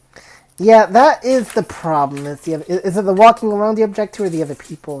 Yeah, that is the problem. Is it the walking around the object to, or the other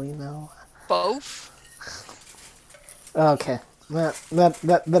people, Both. Okay. That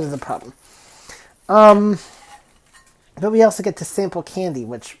is a problem. But we also get to sample candy,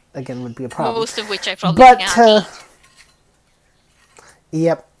 which, again, would be a problem. Most of which I probably can't eat.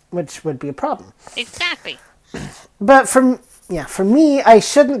 Yep, which would be a problem. Exactly. But for me, I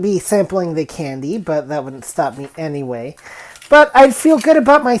shouldn't be sampling the candy, but that wouldn't stop me anyway. But I'd feel good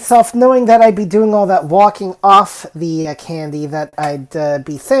about myself knowing that I'd be doing all that walking off the candy that I'd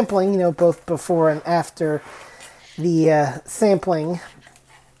be sampling, both before and after the sampling.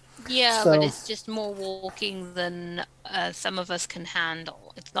 Yeah, but it's just more walking than some of us can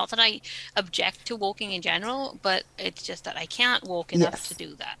handle. It's not that I object to walking in general, but it's just that I can't walk enough to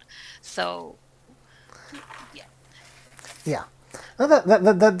do that. So, yeah. Yeah. Well,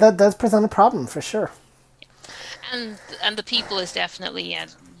 that does present a problem, for sure. And the people is definitely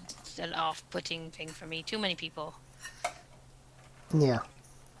an off-putting thing for me. Too many people. Yeah.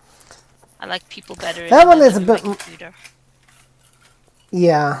 I like people better. That one is a bit. Computer.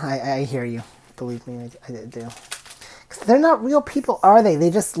 Yeah, I hear you. Believe me, I do. 'Cause they're not real people, are they? They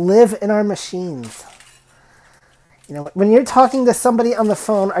just live in our machines. When you're talking to somebody on the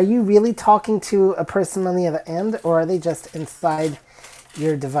phone, are you really talking to a person on the other end, or are they just inside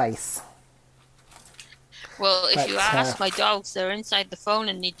your device? Well, if you ask my dogs, they're inside the phone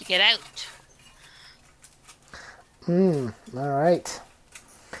and need to get out. All right.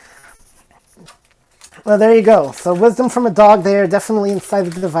 Well, there you go. So, wisdom from a dog there, definitely inside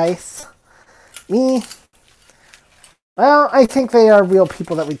the device. Me? Well, I think they are real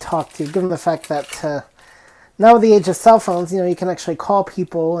people that we talk to, given the fact that now with the age of cell phones, you can actually call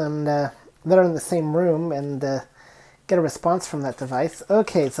people and that are in the same room and get a response from that device.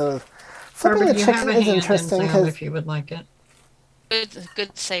 Okay, so flipping a chicken is interesting because if you would like it.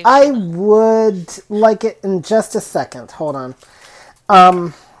 Good save. I would like it in just a second. Hold on.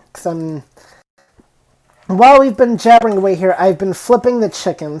 'Cause while we've been jabbering away here, I've been flipping the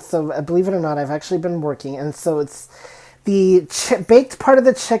chicken, so believe it or not, I've actually been working, and so it's the baked part of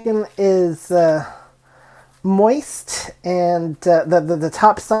the chicken is moist, and the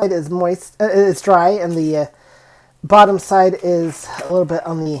top side is moist, it's dry, and the bottom side is a little bit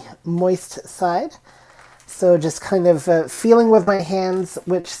on the moist side. So just kind of feeling with my hands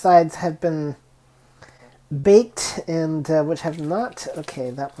which sides have been baked and which have not.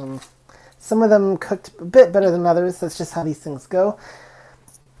 Okay, that one. Some of them cooked a bit better than others. That's just how these things go.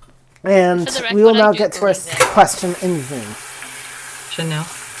 And For the record, we will now I do get to our believe it. question in Zoom. Chanel.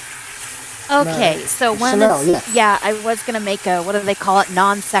 Okay, so when Chanel, it's, yes. yeah, I was gonna make a, what do they call it,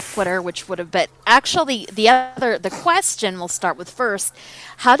 non sequitur, which would have been actually the question we'll start with first.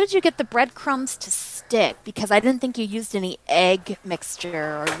 How did you get the breadcrumbs to stick? Because I didn't think you used any egg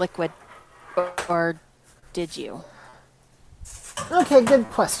mixture or liquid, or did you? Okay, good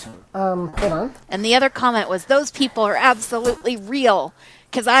question. Hold on. And the other comment was those people are absolutely real.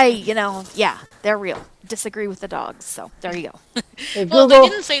 Because they're real. Disagree with the dogs, so there you go. Hey, Well, Google, they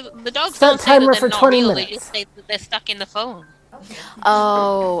didn't say the dogs set don't say that timer they're for not 20 real. minutes. They just say that they're stuck in the phone.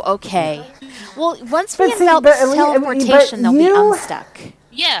 Oh, okay. Well, once But we see, envelop but at least- teleportation, but they'll you- be unstuck.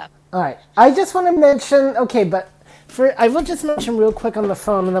 Yeah. All right. I just want to mention. Okay, but I will just mention real quick on the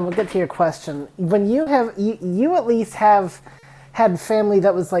phone, and then we'll get to your question. When you at least have had family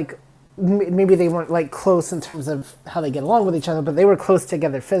that was like maybe they weren't like close in terms of how they get along with each other, but they were close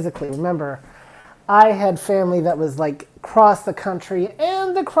together physically. Remember, I had family that was like across the country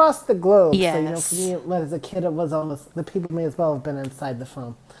and across the globe. Yes. So for me, as a kid, it was almost the people may as well have been inside the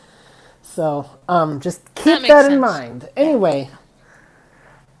phone. So just keep makes that in sense. mind. Anyway.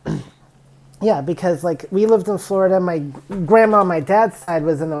 Yeah, because like we lived in Florida, my grandma on my dad's side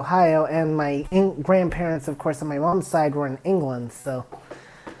was in Ohio, and my grandparents, of course, on my mom's side were in England. So,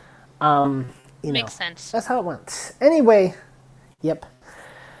 Makes sense. that's how it went. Anyway, yep.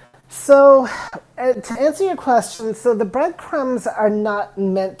 So, to answer your question, so the breadcrumbs are not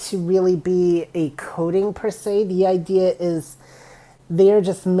meant to really be a coating per se. The idea is they're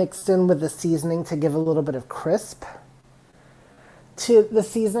just mixed in with the seasoning to give a little bit of crisp to the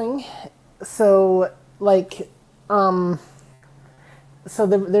seasoning. So, like, so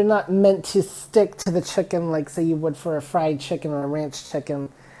they're not meant to stick to the chicken like, say, you would for a fried chicken or a ranch chicken.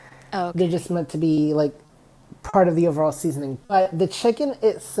 Okay. They're just meant to be, like, part of the overall seasoning. But the chicken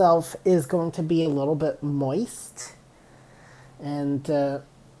itself is going to be a little bit moist. And I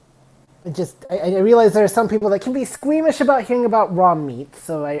realize there are some people that can be squeamish about hearing about raw meat.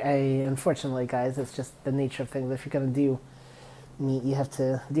 So I unfortunately, guys, it's just the nature of things. If you're going to do meat, you have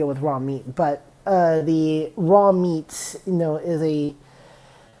to deal with raw meat. But the raw meat, is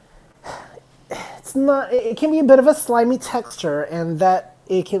it's not, it can be a bit of a slimy texture, and that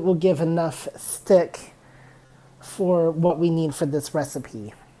will give enough stick for what we need for this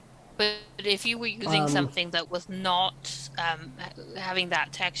recipe. But if you were using something that was not having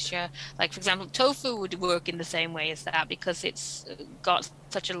that texture, like for example, tofu would work in the same way as that because it's got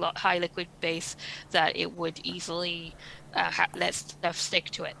such a high liquid base that it would easily let stuff stick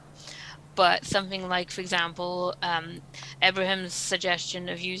to it. But something like, for example, Abraham's suggestion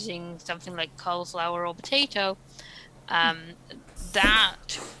of using something like cauliflower or potato,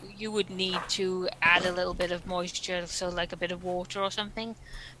 that you would need to add a little bit of moisture, so like a bit of water or something,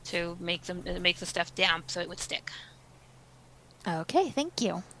 to make the stuff damp so it would stick. Okay, thank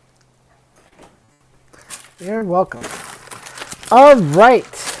you. You're welcome. All right.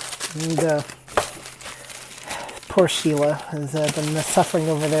 And poor Sheila has been suffering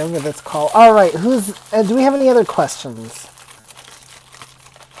over there with this call. All right. Do we have any other questions?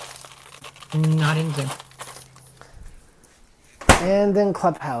 Not in Zoom. And in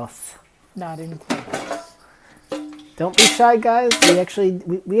Clubhouse. Not in Clubhouse. Don't be shy, guys. We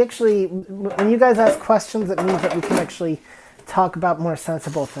actually, when you guys ask questions, it means that we can actually talk about more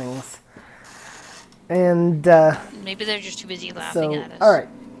sensible things. And maybe they're just too busy laughing at us. all right,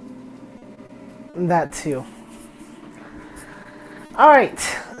 that too. All right,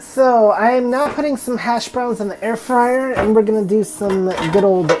 so I am now putting some hash browns in the air fryer, and we're gonna do some good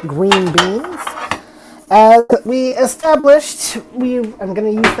old green beans. As we established, I'm going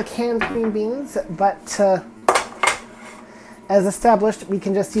to use the canned green beans, but as established, we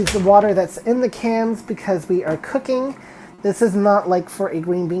can just use the water that's in the cans because we are cooking. This is not like for a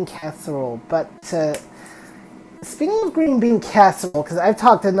green bean casserole, but speaking of green bean casserole, because I've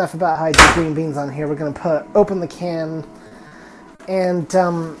talked enough about how I do green beans on here, we're going to open the can. And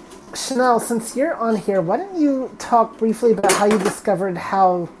Chanel, since you're on here, why don't you talk briefly about how you discovered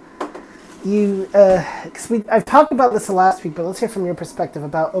how because I've talked about this the last week, but let's hear from your perspective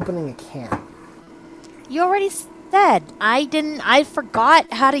about opening a can. You already said. I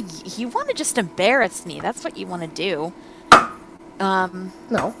forgot how to... You want to just embarrass me. That's what you want to do.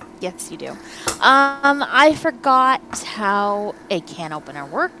 No. Yes, you do. I forgot how a can opener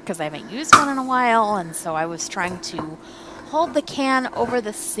worked because I haven't used one in a while, and so I was trying to hold the can over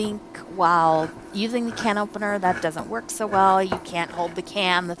the sink while using the can opener. That doesn't work so well. You can't hold the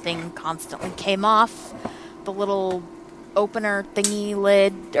can. The thing constantly came off the little opener thingy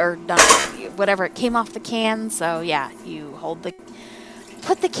lid, or not, whatever, it came off the can. So yeah, you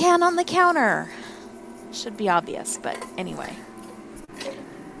put the can on the counter. Should be obvious, but anyway.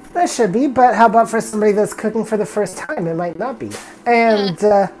 That should be, but how about for somebody that's cooking for the first time? It might not be. And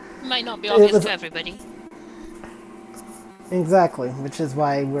might not be obvious to everybody. Exactly, which is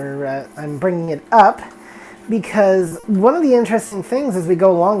why I'm bringing it up, because one of the interesting things as we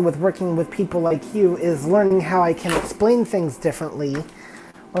go along with working with people like you is learning how I can explain things differently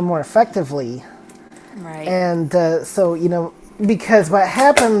or more effectively. Right. And so, because what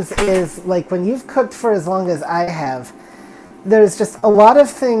happens is, like, when you've cooked for as long as I have, there's just a lot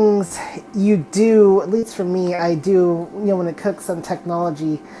of things you do, at least for me, I do, when it cooks on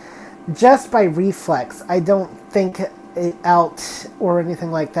technology, just by reflex. I don't think it out or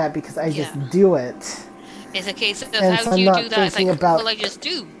anything like that because I just do it. It's a case of and how so do I'm you not do that? It's like, about, I just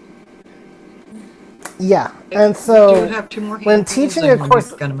do. Yeah, and so have 2 more when teaching a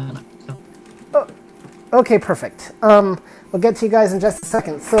course... Got a minute, so. Okay, perfect. We'll get to you guys in just a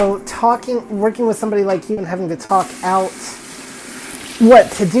second. So working with somebody like you and having to talk out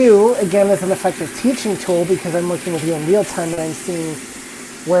what to do, again, is an effective teaching tool because I'm working with you in real time and I'm seeing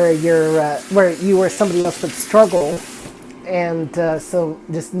where you or somebody else would struggle. And so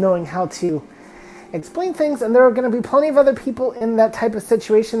just knowing how to explain things, and there are going to be plenty of other people in that type of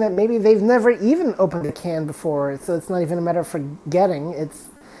situation that maybe they've never even opened a can before, so it's not even a matter of forgetting.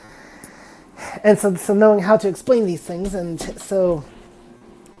 So knowing how to explain these things, just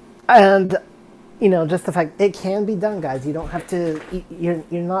the fact it can be done, guys. You don't have to. You're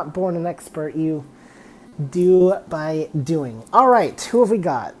not born an expert. You do by doing. All right, who have we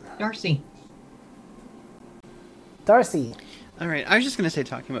got? Darcy. All right, I was just going to say,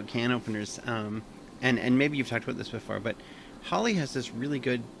 talking about can openers, and maybe you've talked about this before, but Holly has this really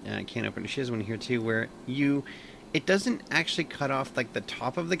good can opener. She has one here too, where it doesn't actually cut off like the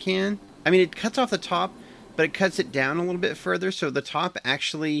top of the can. I mean, it cuts off the top, but it cuts it down a little bit further, so the top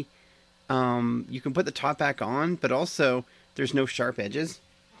actually, you can put the top back on, but also there's no sharp edges,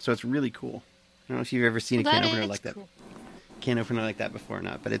 so it's really cool. I don't know if you've ever seen a can opener like that. Can opener like that before or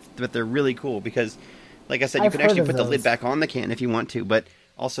not, but they're really cool because, like I said, you can actually put the lid back on the can if you want to, but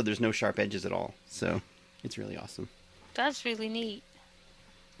also there's no sharp edges at all, so it's really awesome. That's really neat.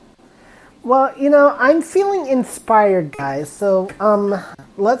 Well, I'm feeling inspired, guys. So,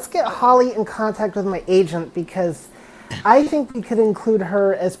 let's get Holly in contact with my agent because I think we could include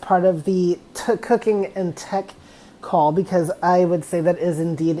her as part of the cooking and tech call because I would say that is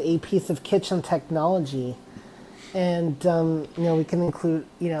indeed a piece of kitchen technology. And, we can include,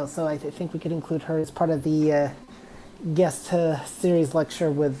 so I think we could include her as part of the guest series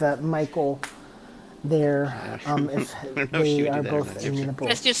lecture with Michael there, if they are both amenable.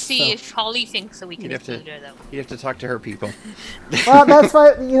 Let's just see if Holly thinks that we can include her, though. You have to talk to her people. Well, that's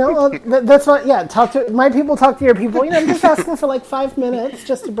why, that's why, talk to my people, talk to your people. I'm just asking for like 5 minutes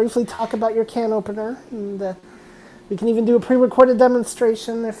just to briefly talk about your can opener. And we can even do a pre-recorded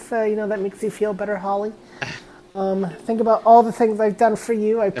demonstration if, that makes you feel better, Holly. Think about all the things I've done for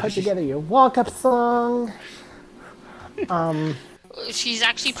you. I put together your walk-up song. She's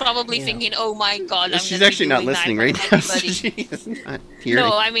actually probably thinking, "Oh my God!" She's actually not listening right now. She's not hearing.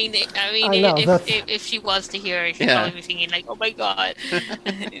 No, I mean, if she was to hear it, she'd probably be thinking, like, "Oh my God!"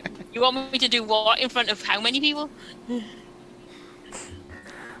 You want me to do what in front of how many people?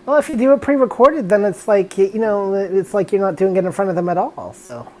 Well, if you do it pre-recorded, then it's like it's like you're not doing it in front of them at all.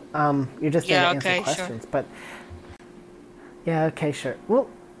 So you're just there to answer questions. Sure. But sure. Well,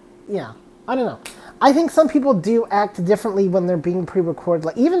 I don't know. I think some people do act differently when they're being pre-recorded.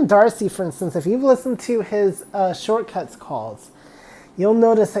 Like even Darcy, for instance, if you've listened to his shortcuts calls, you'll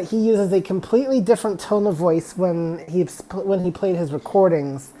notice that he uses a completely different tone of voice when he played his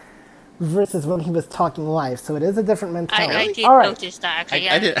recordings versus when he was talking live. So it is a different mentality. I did notice that, actually.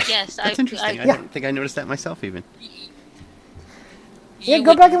 I did. Yes, that's interesting. I didn't think I noticed that myself, even.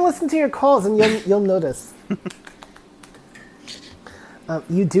 Go back and listen to your calls, and you'll notice.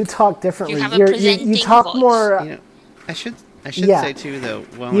 You do talk differently. You talk voice. More. I should say too, though.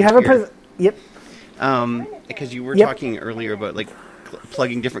 Well, you have a yep. Because you were talking earlier about like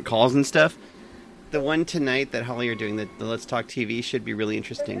plugging different calls and stuff. The one tonight that Holly are doing, the Let's Talk TV, should be really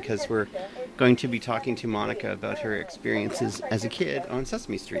interesting because we're going to be talking to Monica about her experiences as a kid on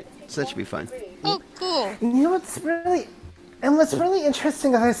Sesame Street. So that should be fun. Oh, cool. What's really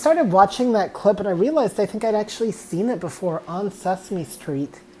interesting is I started watching that clip and I realized I think I'd actually seen it before on Sesame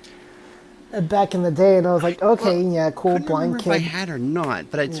Street. back in the day, and I was like, okay, Well, yeah, cool, couldn't blind remember if kid. I had or not,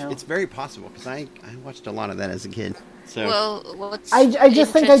 but it's You know. it's very possible because I watched a lot of that as a kid. So Well, what's I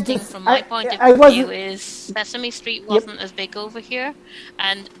just think interesting from my point I of view wasn't. is Sesame Street Yep. wasn't as big over here,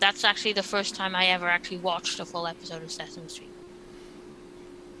 and that's actually the first time I ever actually watched a full episode of Sesame Street.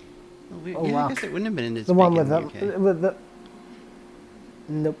 Oh, yeah, wow. I guess it wouldn't have been as The big one in with the the UK. with the.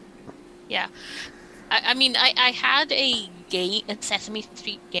 Nope. Yeah. I mean, I had a Sesame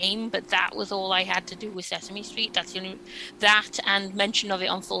Street game, but that was all I had to do with Sesame Street. That's the only that and mention of it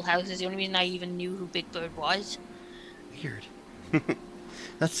on Full House is the only reason I even knew who Big Bird was. Weird.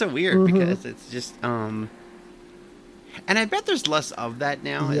 That's so weird because it's just and I bet there's less of that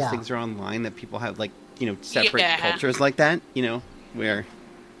now as things are online, that people have like, separate cultures like that, where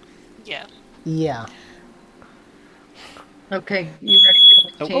Yeah. Yeah. Okay, you ready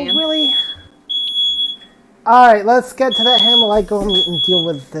for the Oh, really? All right, let's get to that hand while I go and deal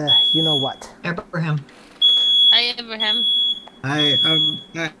with the you-know-what. Abraham. Hi, Abraham. I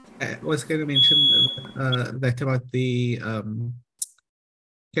was going to mention that about the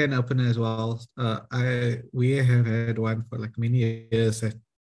can opener as well. We have had one for like many years that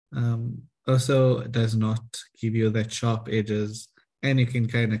also does not give you that sharp edges, and you can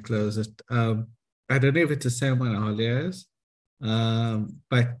kind of close it. I don't know if it's the same one Ollie has,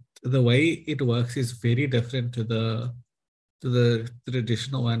 but the way it works is very different to the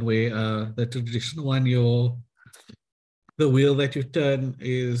traditional one, where the traditional one the wheel that you turn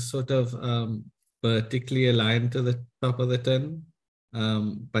is sort of vertically aligned to the top of the turn.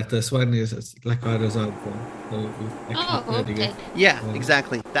 But this one is like horizontal. So okay. Yeah,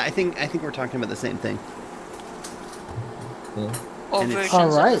 exactly. I think we're talking about the same thing. Cool. Or And versions All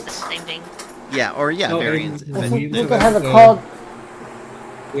right. of the same thing. Yeah, or variants. I think we could have a call.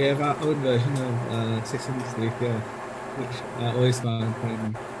 We have our own version of Sesame Street here, which I always found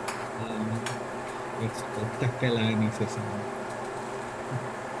funny. It's called Takalani Sesame.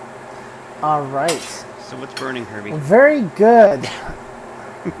 All right. So what's burning, Herbie? Very good.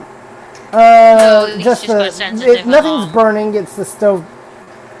 he's Just just got sensitive nothing's alarm. burning. It's the stove.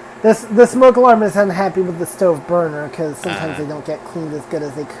 The smoke alarm is unhappy with the stove burner because sometimes they don't get cleaned as good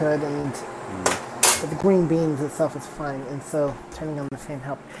as they could, and but the green beans itself is fine, and so turning on the fan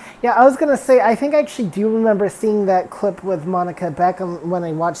helped. Yeah, I was gonna say I think I actually do remember seeing that clip with Monica back when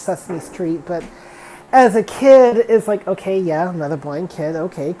I watched Sesame Street, but as a kid, it's like, okay, yeah, another blind kid.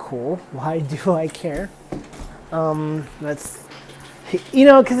 Okay, cool. Why do I care? That's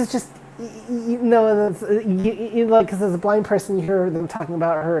because it's just like because as a blind person, you hear them talking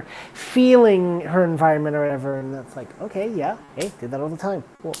about her feeling her environment or whatever, and that's like, okay, yeah, hey, did that all the time.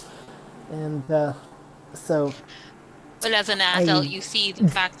 Cool. And so. Well, as an adult, you see the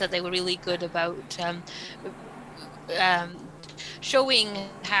fact that they were really good about showing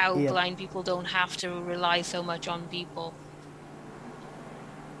how blind people don't have to rely so much on people.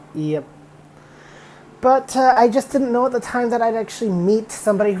 Yep. But I just didn't know at the time that I'd actually meet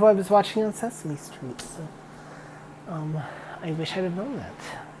somebody who I was watching on Sesame Street. So, I wish I'd have known that.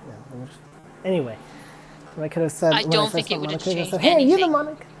 Yeah, anyway, I could have said. I don't think it would have changed Hey, are you the anything.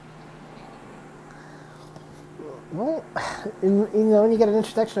 Monica? Well, when you get an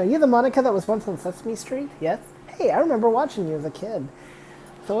introduction, are you the Monica that was once on Sesame Street? Yes. Hey, I remember watching you as a kid.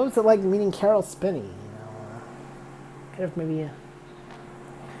 So what was it like meeting Carol Spinney? Could have maybe.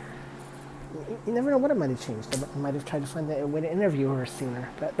 You never know what it might have changed. I might have tried to find a way to interview her sooner,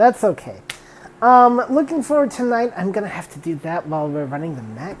 but that's okay. Looking forward tonight. I'm gonna have to do that while we're running the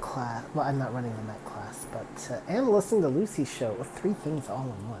Mac class. Well, I'm not running the Mac class, but and listening to Lucy's show with 3 things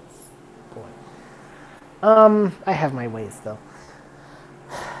all at once. Boy. I have my ways though.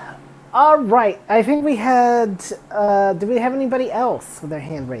 All right. I think we had. Did we have anybody else with their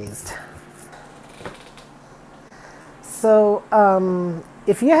hand raised? So,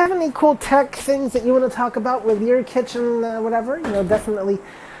 if you have any cool tech things that you want to talk about with your kitchen, whatever, definitely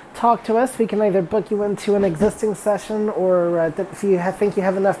talk to us. We can either book you into an existing session, or if you think you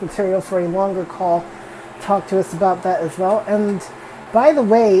have enough material for a longer call, talk to us about that as well. And by the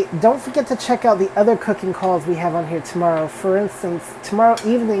way, don't forget to check out the other cooking calls we have on here tomorrow. For instance, tomorrow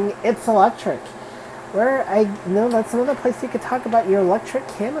evening, It's Electric, where I know that's another place you could talk about your electric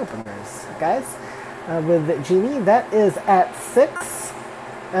can openers, guys. With Jeannie. That is at 7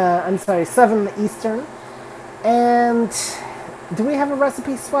 Eastern. And do we have a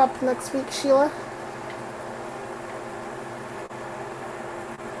recipe swap next week, Sheila?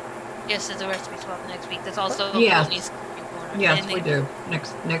 Yes, there's a recipe swap next week. There's also Yes. Bonnie's cooking corner. Yes, And we do.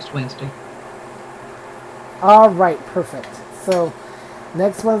 Next Wednesday. All right, perfect. So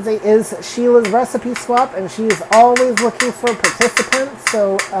next Wednesday is Sheila's recipe swap, and she is always looking for participants.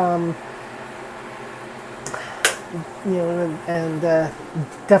 So and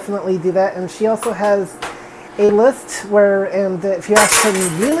definitely do that. And she also has a list where, and if you ask her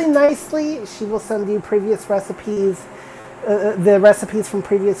really nicely, she will send you previous recipes, the recipes from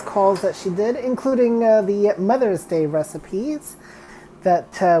previous calls that she did, including the Mother's Day recipes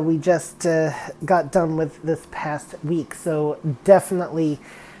that we just got done with this past week. So definitely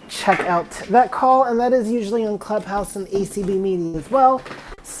check out that call, and that is usually on Clubhouse and ACB Media as well.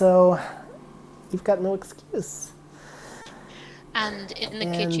 So you've got no excuse. And In the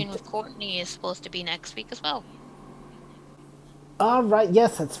Kitchen with Courtney is supposed to be next week as well. All right,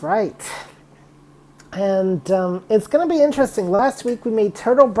 yes, that's right. And it's going to be interesting. Last week we made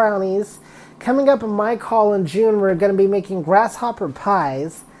turtle brownies. Coming up in my call in June, we're going to be making grasshopper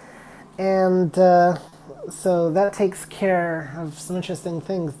pies. And so that takes care of some interesting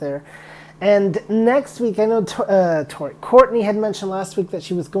things there. And next week, I know Courtney had mentioned last week that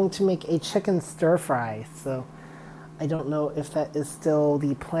she was going to make a chicken stir fry. So I don't know if that is still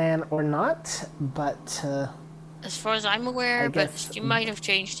the plan or not, but as far as I'm aware, but she might have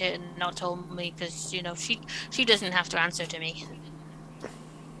changed it and not told me because she doesn't have to answer to me.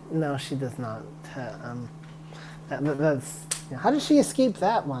 No, she does not. That's how did she escape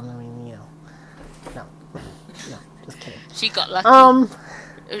that one? I mean, no, just kidding. She got lucky.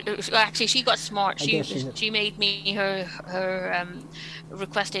 Actually, she got smart. She made me her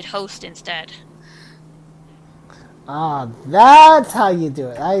requested host instead. Ah, that's how you do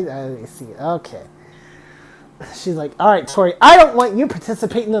it. I see. Okay. She's like, all right, Tori, I don't want you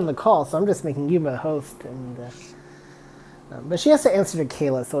participating in the call, so I'm just making you my host. And but she has to answer to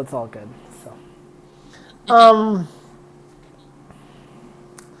Kayla, so it's all good. So,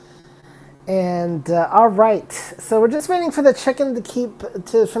 and all right, so we're just waiting for the chicken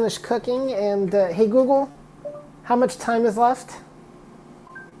to finish cooking. And hey, Google, how much time is left?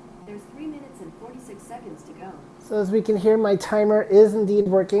 There's 3 minutes and 46 seconds to go. So as we can hear, my timer is indeed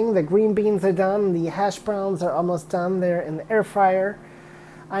working. The green beans are done. The hash browns are almost done. They're in the air fryer.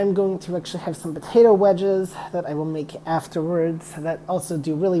 I'm going to actually have some potato wedges that I will make afterwards that also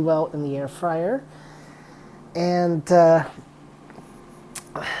do really well in the air fryer. And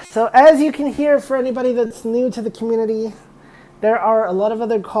so as you can hear, for anybody that's new to the community, there are a lot of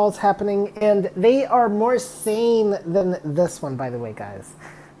other calls happening, and they are more sane than this one, by the way, guys.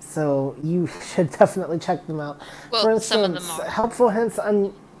 So you should definitely check them out. Well, for instance, some of them are. Helpful hints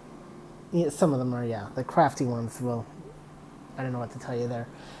on... Yeah, some of them are, yeah. The crafty ones will... I don't know what to tell you there.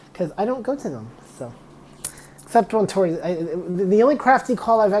 Because I don't go to them, so... Except when Tori... the only crafty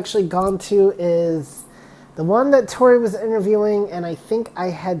call I've actually gone to is the one that Tori was interviewing, and I think I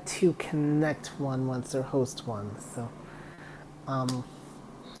had to connect one once or host one, so...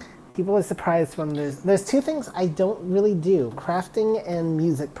 people are surprised when there's two things I don't really do: crafting and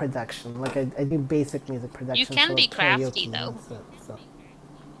music production. Like I do basic music production. You can be crafty though. So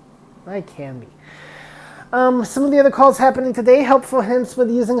I can be. Some of the other calls happening today: helpful hints with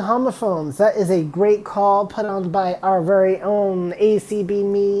using homophones. That is a great call put on by our very own ACB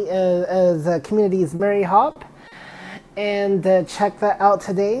Me as community's Mary Hop, and check that out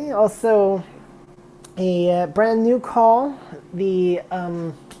today. Also, a brand new call. The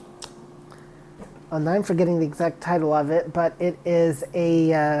and I'm forgetting the exact title of it, but it is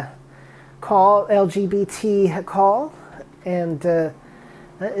a call, LGBT call, and that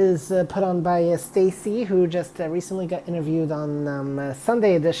is put on by Stacy, who just recently got interviewed on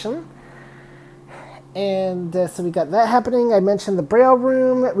Sunday edition. And so we got that happening. I mentioned the Braille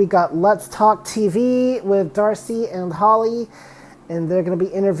Room. We got Let's Talk TV with Darcy and Holly, and they're going to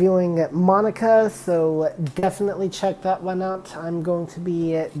be interviewing Monica, so definitely check that one out. I'm going to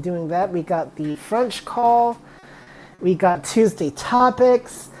be doing that. We got the French call. We got Tuesday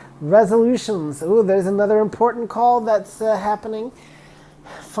topics, resolutions. Ooh, there's another important call that's happening.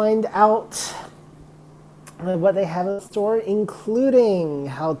 Find out what they have in store, including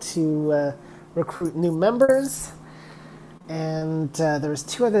how to recruit new members. And there was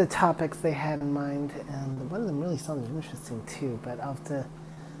two other topics they had in mind, and one of them really sounded interesting too, but I'll have to...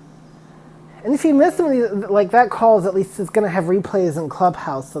 And if you miss some of these, like that calls, at least it's going to have replays in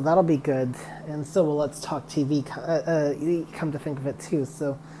Clubhouse, so that'll be good. And so will Let's Talk TV, come to think of it too,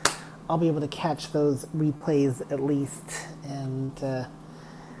 so I'll be able to catch those replays at least, and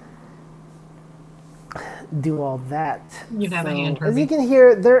do all that. You have a hand, Herbie. As you can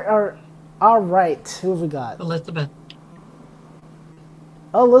hear, there are... All right, who have we got? Elizabeth.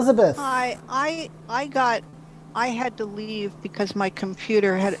 Elizabeth. I had to leave because my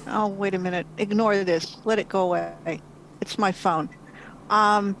computer had, oh, wait a minute, ignore this, let it go away. It's my phone.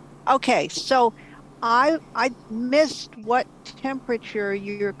 Okay, so I missed what temperature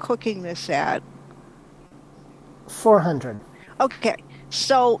you're cooking this at. 400. Okay,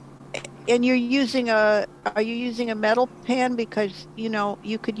 so, and are you using a metal pan? Because,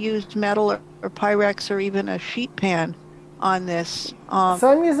 you could use metal or Pyrex or even a sheet pan on this.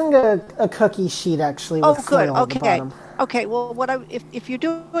 So I'm using a cookie sheet, actually, with Good. foil at the Okay. bottom. Okay. Well, if you're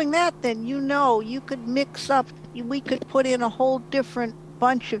doing that, then you could mix up. We could put in a whole different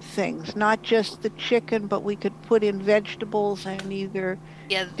bunch of things, not just the chicken, but we could put in vegetables and either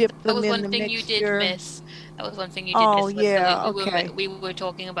dip that them was in one the thing you did mixture. miss. That was one thing you did Oh, miss. Was yeah. that Okay. we were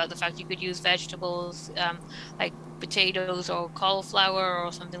talking about the fact you could use vegetables, like potatoes or cauliflower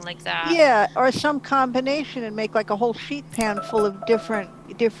or something like that. Yeah, or some combination and make like a whole sheet pan full of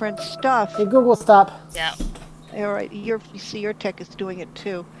different stuff. Hey, Google, stop. Yeah. All right, you see your tech is doing it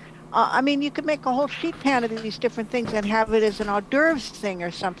too. I mean, you could make a whole sheet pan of these different things and have it as an hors d'oeuvres thing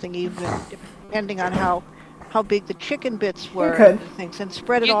or something, even depending on how big the chicken bits were and things, and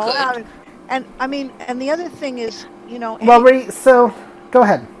spread it all out. And I mean, and the other thing is, so go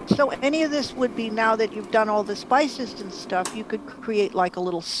ahead. So any of this would be, now that you've done all the spices and stuff, you could create like a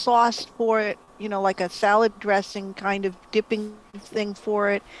little sauce for it, like a salad dressing kind of dipping thing for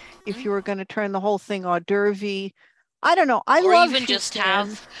it. If you were going to turn the whole thing hors d'oeuvre. I don't know. I love even just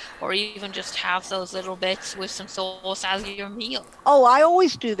have those little bits with some sauce as your meal. Oh, I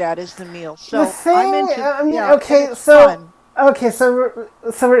always do that as the meal. So the thing, I'm into, okay, so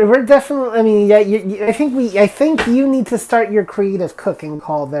we're definitely. I mean, yeah. I think you need to start your creative cooking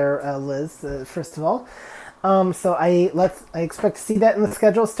call there, Liz. First of all, so I expect to see that in the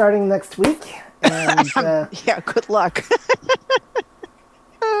schedule starting next week. And yeah, good luck.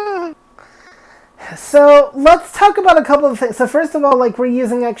 So let's talk about a couple of things. So first of all, like, we're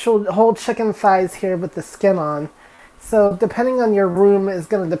using actual whole chicken thighs here with the skin on. So depending on your room is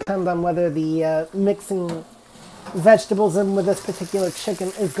going to depend on whether the mixing vegetables in with this particular chicken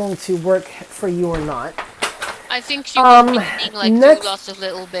is going to work for you or not. I think you can do lots of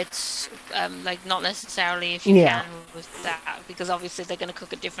little bits, like not necessarily if you can with that, because obviously they're going to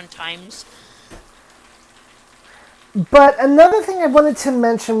cook at different times. But another thing I wanted to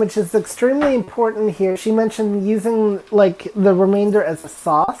mention, which is extremely important here, she mentioned using like the remainder as a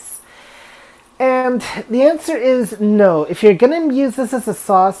sauce. And the answer is no. If you're going to use this as a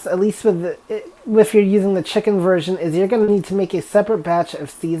sauce, at least if you're using the chicken version, is you're going to need to make a separate batch of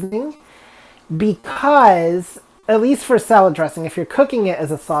seasoning. Because, at least for salad dressing, if you're cooking it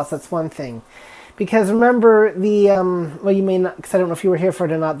as a sauce, that's one thing. Because remember, well, you may not, because I don't know if you were here for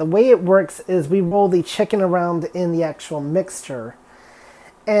it or not, the way it works is we roll the chicken around in the actual mixture.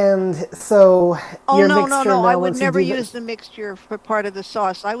 And so no, I would never use the mixture for part of the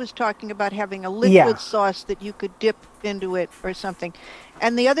sauce. I was talking about having a liquid sauce that you could dip into it or something.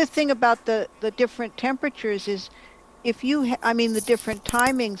 And the other thing about the different temperatures is the different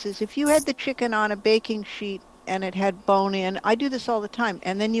timings is if you had the chicken on a baking sheet and it had bone in, I do this all the time,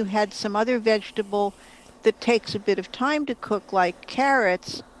 and then you had some other vegetable that takes a bit of time to cook, like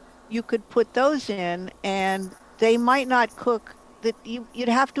carrots, you could put those in and they might not cook. That you'd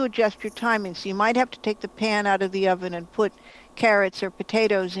have to adjust your timing. So you might have to take the pan out of the oven and put carrots or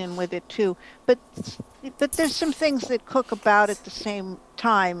potatoes in with it too. But there's some things that cook about at the same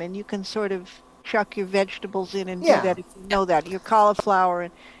time, and you can sort of chuck your vegetables in and do that if you know that. Your cauliflower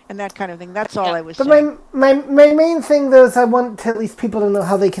and that kind of thing. That's all I was saying. My main thing, though, is I want to at least people to know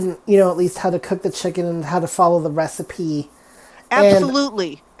how they can, at least how to cook the chicken and how to follow the recipe.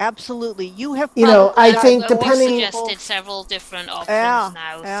 Absolutely. Absolutely. You have I think depending... We've suggested several different options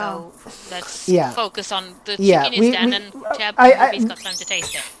now, so let's focus on the chicken is done and Herbie's got time to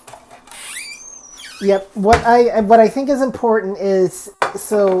taste it. Yep. What I think is important is,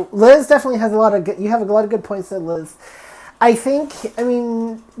 so Liz definitely has you have a lot of good points there, Liz. I think,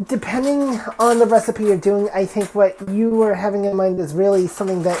 depending on the recipe you're doing, I think what you were having in mind is really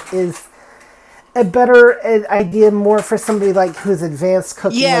something that is a better idea more for somebody like who's advanced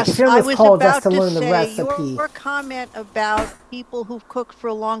cooking. Yes, like if you're on this call just to learn the recipe. Your comment about people who've cooked for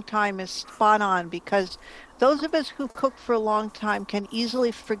a long time is spot on, because those of us who cook for a long time can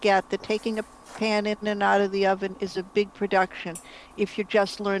easily forget that taking a pan in and out of the oven is a big production if you're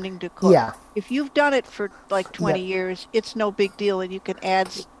just learning to cook. Yeah. If you've done it for like 20 years, it's no big deal, and you can add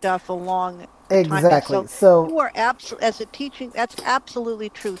stuff along. Exactly. So you are as a teaching. That's absolutely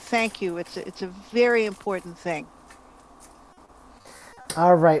true. Thank you. It's a very important thing.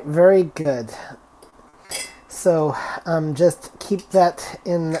 All right. Very good. So just keep that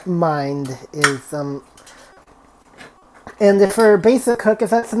in mind. And for basic cook, if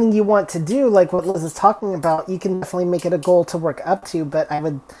that's something you want to do, like what Liz is talking about, you can definitely make it a goal to work up to. But I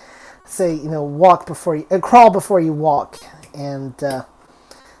would say, crawl before you walk, and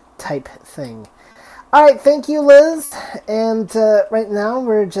type thing. All right, thank you, Liz. And right now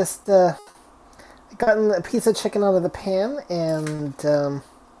we're just gotten a piece of chicken out of the pan and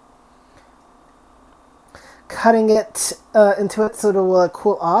cutting it into it so it will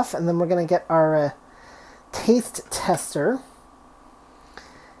cool off, and then we're gonna get our taste tester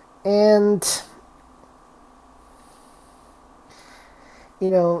and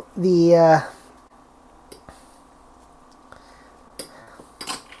the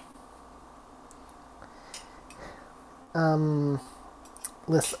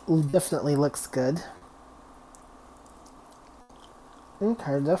this definitely looks good.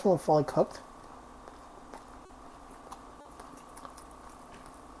 Okay, definitely fully cooked.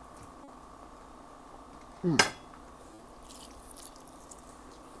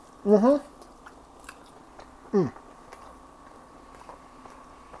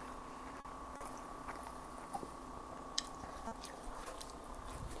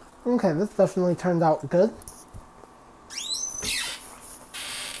 Okay, this definitely turned out good.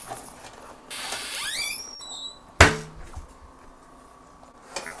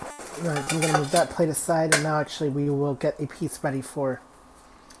 Alright, I'm going to move that plate aside, and now actually we will get a piece ready for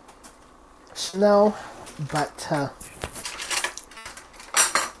Chanel, but I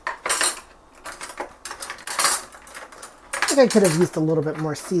think I could have used a little bit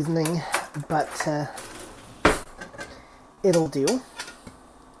more seasoning, but it'll do.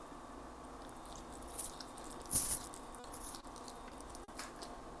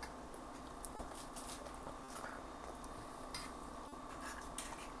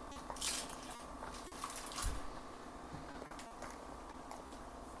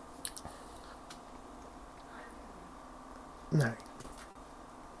 Alright.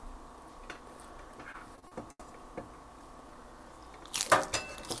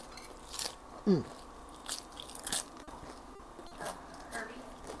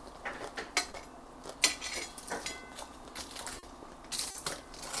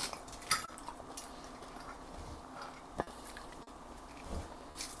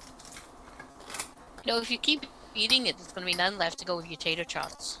 If you keep eating it, there's going to be none left to go with your tater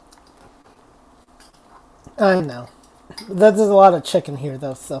tots. I know. There's a lot of chicken here,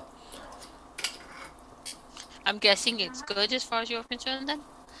 though, so. I'm guessing it's good as far as you're concerned, then?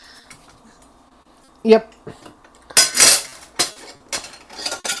 Yep.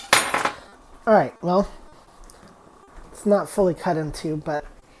 Alright, well. It's not fully cut into, but.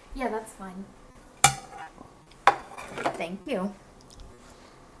 Yeah, that's fine. Thank you.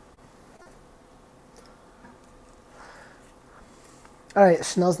 Alright,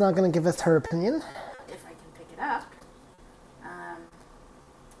 Chanel's not going to give us her opinion. If I can pick it up.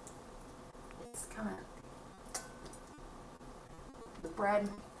 It's kind of... The bread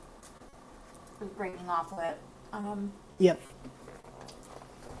is breaking off of it. Yep.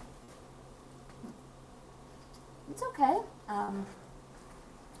 It's okay.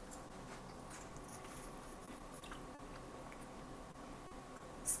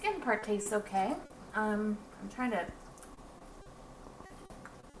 Skin part tastes okay. I'm trying to...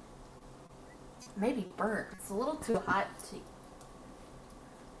 Maybe burnt. It's a little too hot to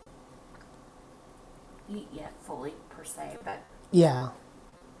eat yet fully, per se, but... Yeah.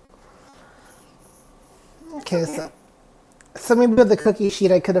 Okay, so maybe with the cookie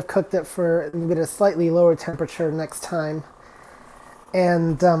sheet, I could have cooked it for maybe at a slightly lower temperature next time.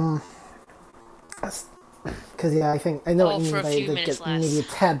 And, because, yeah, I know what you mean by it did get maybe a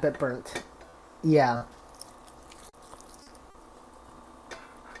tad bit burnt. Yeah.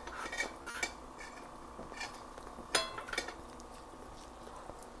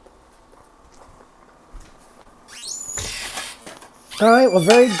 Alright, well,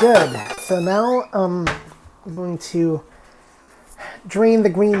 very good. So now, I'm going to drain the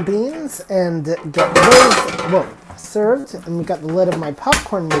green beans and get those, served. And we got the lid of my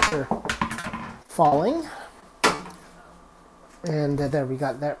popcorn maker falling. And there, we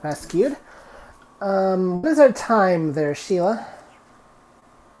got that rescued. What is our time there, Sheila?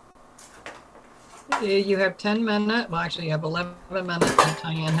 You have 10 minutes. Well, actually, you have 11 minutes, and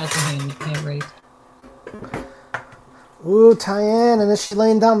Tyann has her hand raised. Ooh, Tyann, and is she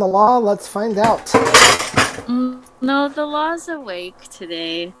laying down the law? Let's find out. No, the law's awake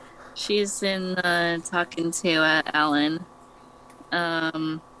today. She's in talking to Alan.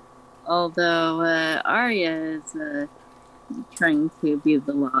 Although Arya is trying to be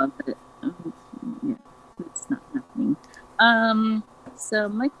the law, but yeah, it's not happening. So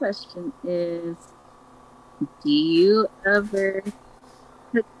my question is, do you ever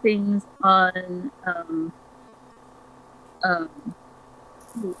put things on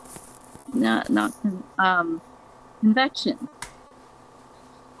convection?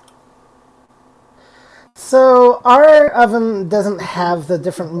 So our oven doesn't have the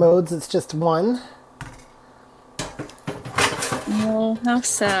different modes. It's just one. Oh, how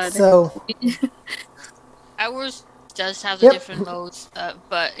sad. So Ours does have the different modes,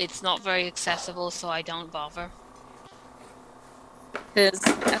 but it's not very accessible, so I don't bother. Because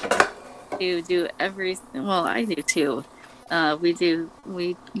you do everything. Well, I do too.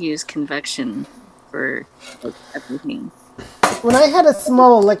 We use convection for everything. when I had a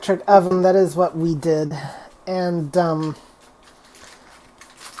small electric oven, that is what we did, and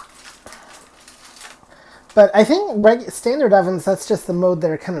but I think standard ovens, that's just the mode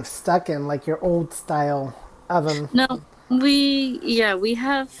they're kind of stuck in, like your old style oven. No, we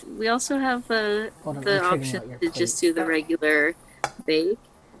also have the option to just do the regular bake.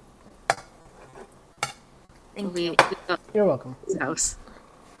 You're welcome. House.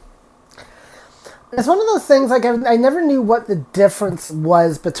 It's one of those things, like, I never knew what the difference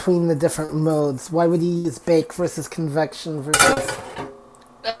was between the different modes. Why would you use bake versus convection versus...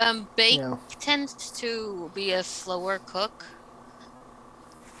 Bake tends to be a slower cook.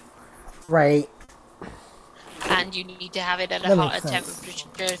 Right. And you need to have it at a hotter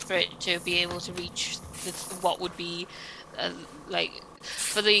temperature for it to be able to reach what would be like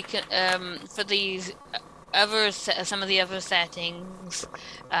for these some of the other settings.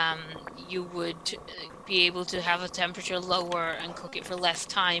 You would be able to have a temperature lower and cook it for less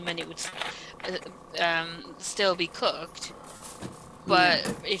time, and it would still be cooked.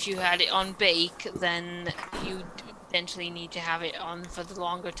 But if you had it on bake, then you'd potentially need to have it on for the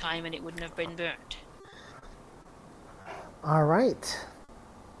longer time, and it wouldn't have been burnt. All right.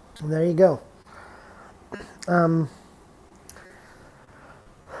 There you go.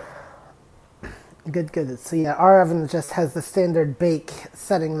 Good. So yeah, our oven just has the standard bake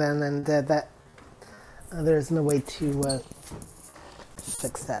setting then, and that there's no way to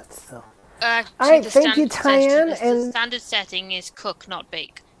fix that. So. Actually, all right, thank you, Tyann. The standard setting is cook, not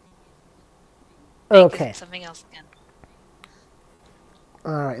bake. Okay. Is something else again.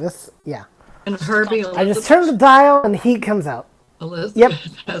 All right. Yeah. And Herbie, I just turn the dial and heat comes out.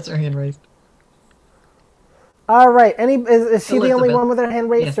 Elizabeth has her hand raised. All right. Is she the only one with her hand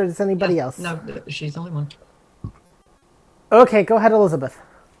raised, or is anybody else? No, she's the only one. Okay, go ahead, Elizabeth.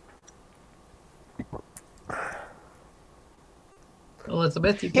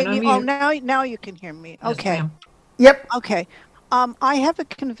 Elizabeth, you can unmute. Oh, now you can hear me. Yes, okay. ma'am. Yep. Okay. I have a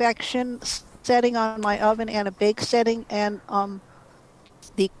convection setting on my oven and a bake setting, and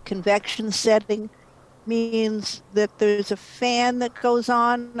the convection setting means that there's a fan that goes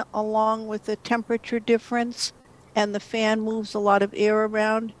on along with the temperature difference, and the fan moves a lot of air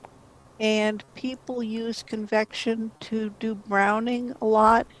around. And people use convection to do browning a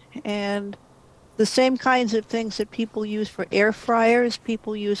lot, and the same kinds of things that people use for air fryers,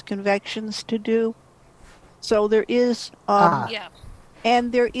 people use convections to do. So there is,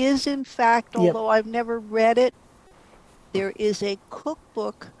 and there is, in fact, although I've never read it, there is a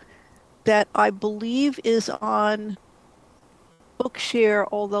cookbook that I believe is on Bookshare,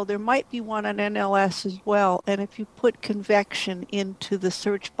 although there might be one on NLS as well. And if you put convection into the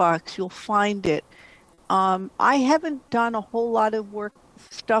search box, you'll find it. I haven't done a whole lot of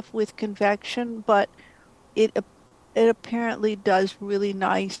stuff with convection, but it apparently does really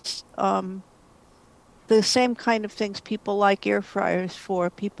nice. The same kind of things people like air fryers for,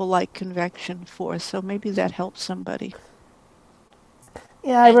 people like convection for. So maybe that helps somebody.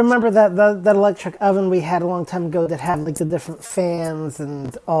 Yeah, I remember that electric oven we had a long time ago that had like the different fans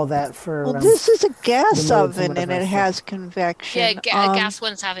and all that for. Well, this is a gas oven and it has convection. Yeah, gas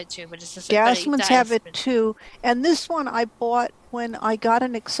ones have it too, but it's just gas ones have it too. And this one I bought when I got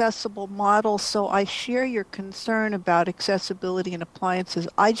an accessible model, so I share your concern about accessibility in appliances.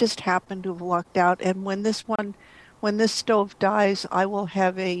 I just happen to have lucked out, and when this stove dies, I will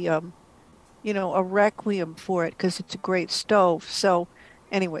have a requiem for it because it's a great stove. So.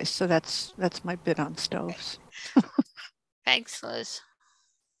 Anyway, so that's my bit on stoves. Thanks, Liz.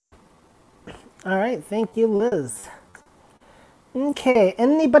 All right, thank you, Liz. Okay,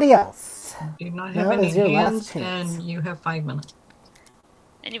 anybody else? Do not have any hands, and you have 5 minutes.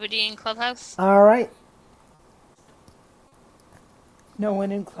 Anybody in Clubhouse? All right. No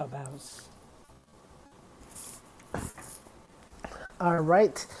one in Clubhouse. All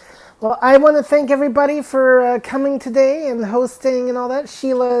right. Well, I want to thank everybody for coming today and hosting and all that.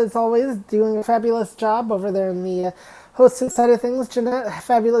 Sheila, as always, doing a fabulous job over there in the hosting side of things. Jeanette,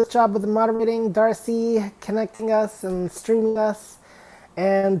 fabulous job with the moderating. Darcy, connecting us and streaming us.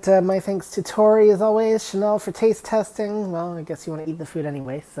 And my thanks to Tori, as always. Chanel for taste testing. Well, I guess you want to eat the food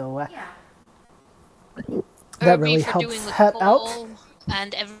anyway, so that Herbie really for helps doing the Hut out.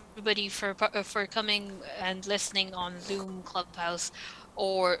 And everybody everybody for coming and listening on Zoom, Clubhouse,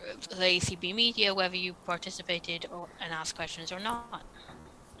 or the ACB Media, whether you participated and asked questions or not.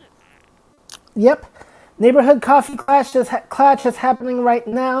 Yep. Neighborhood Coffee Clash is happening right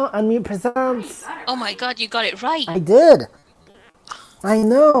now. Unmute Presents. Oh my god, you got it right. I did. I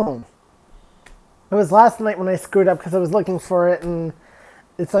know. It was last night when I screwed up because I was looking for it, and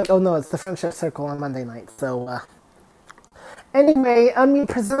it's like, oh no, it's the Friendship Circle on Monday night. So, anyway, Unmute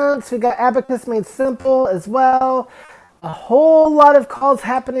Presents. We got Abacus Made Simple as well. A whole lot of calls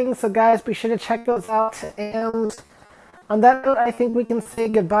happening, so guys, be sure to check those out. And on that note, I think we can say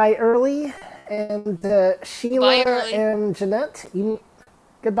goodbye early. And Sheila early. and Jeanette,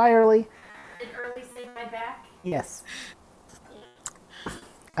 goodbye early. Did early say my back? Yes.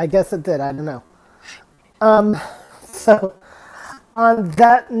 I guess it did. I don't know. So on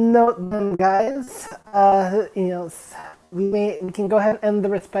that note, then, guys, we can go ahead and end the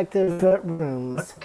respective rooms.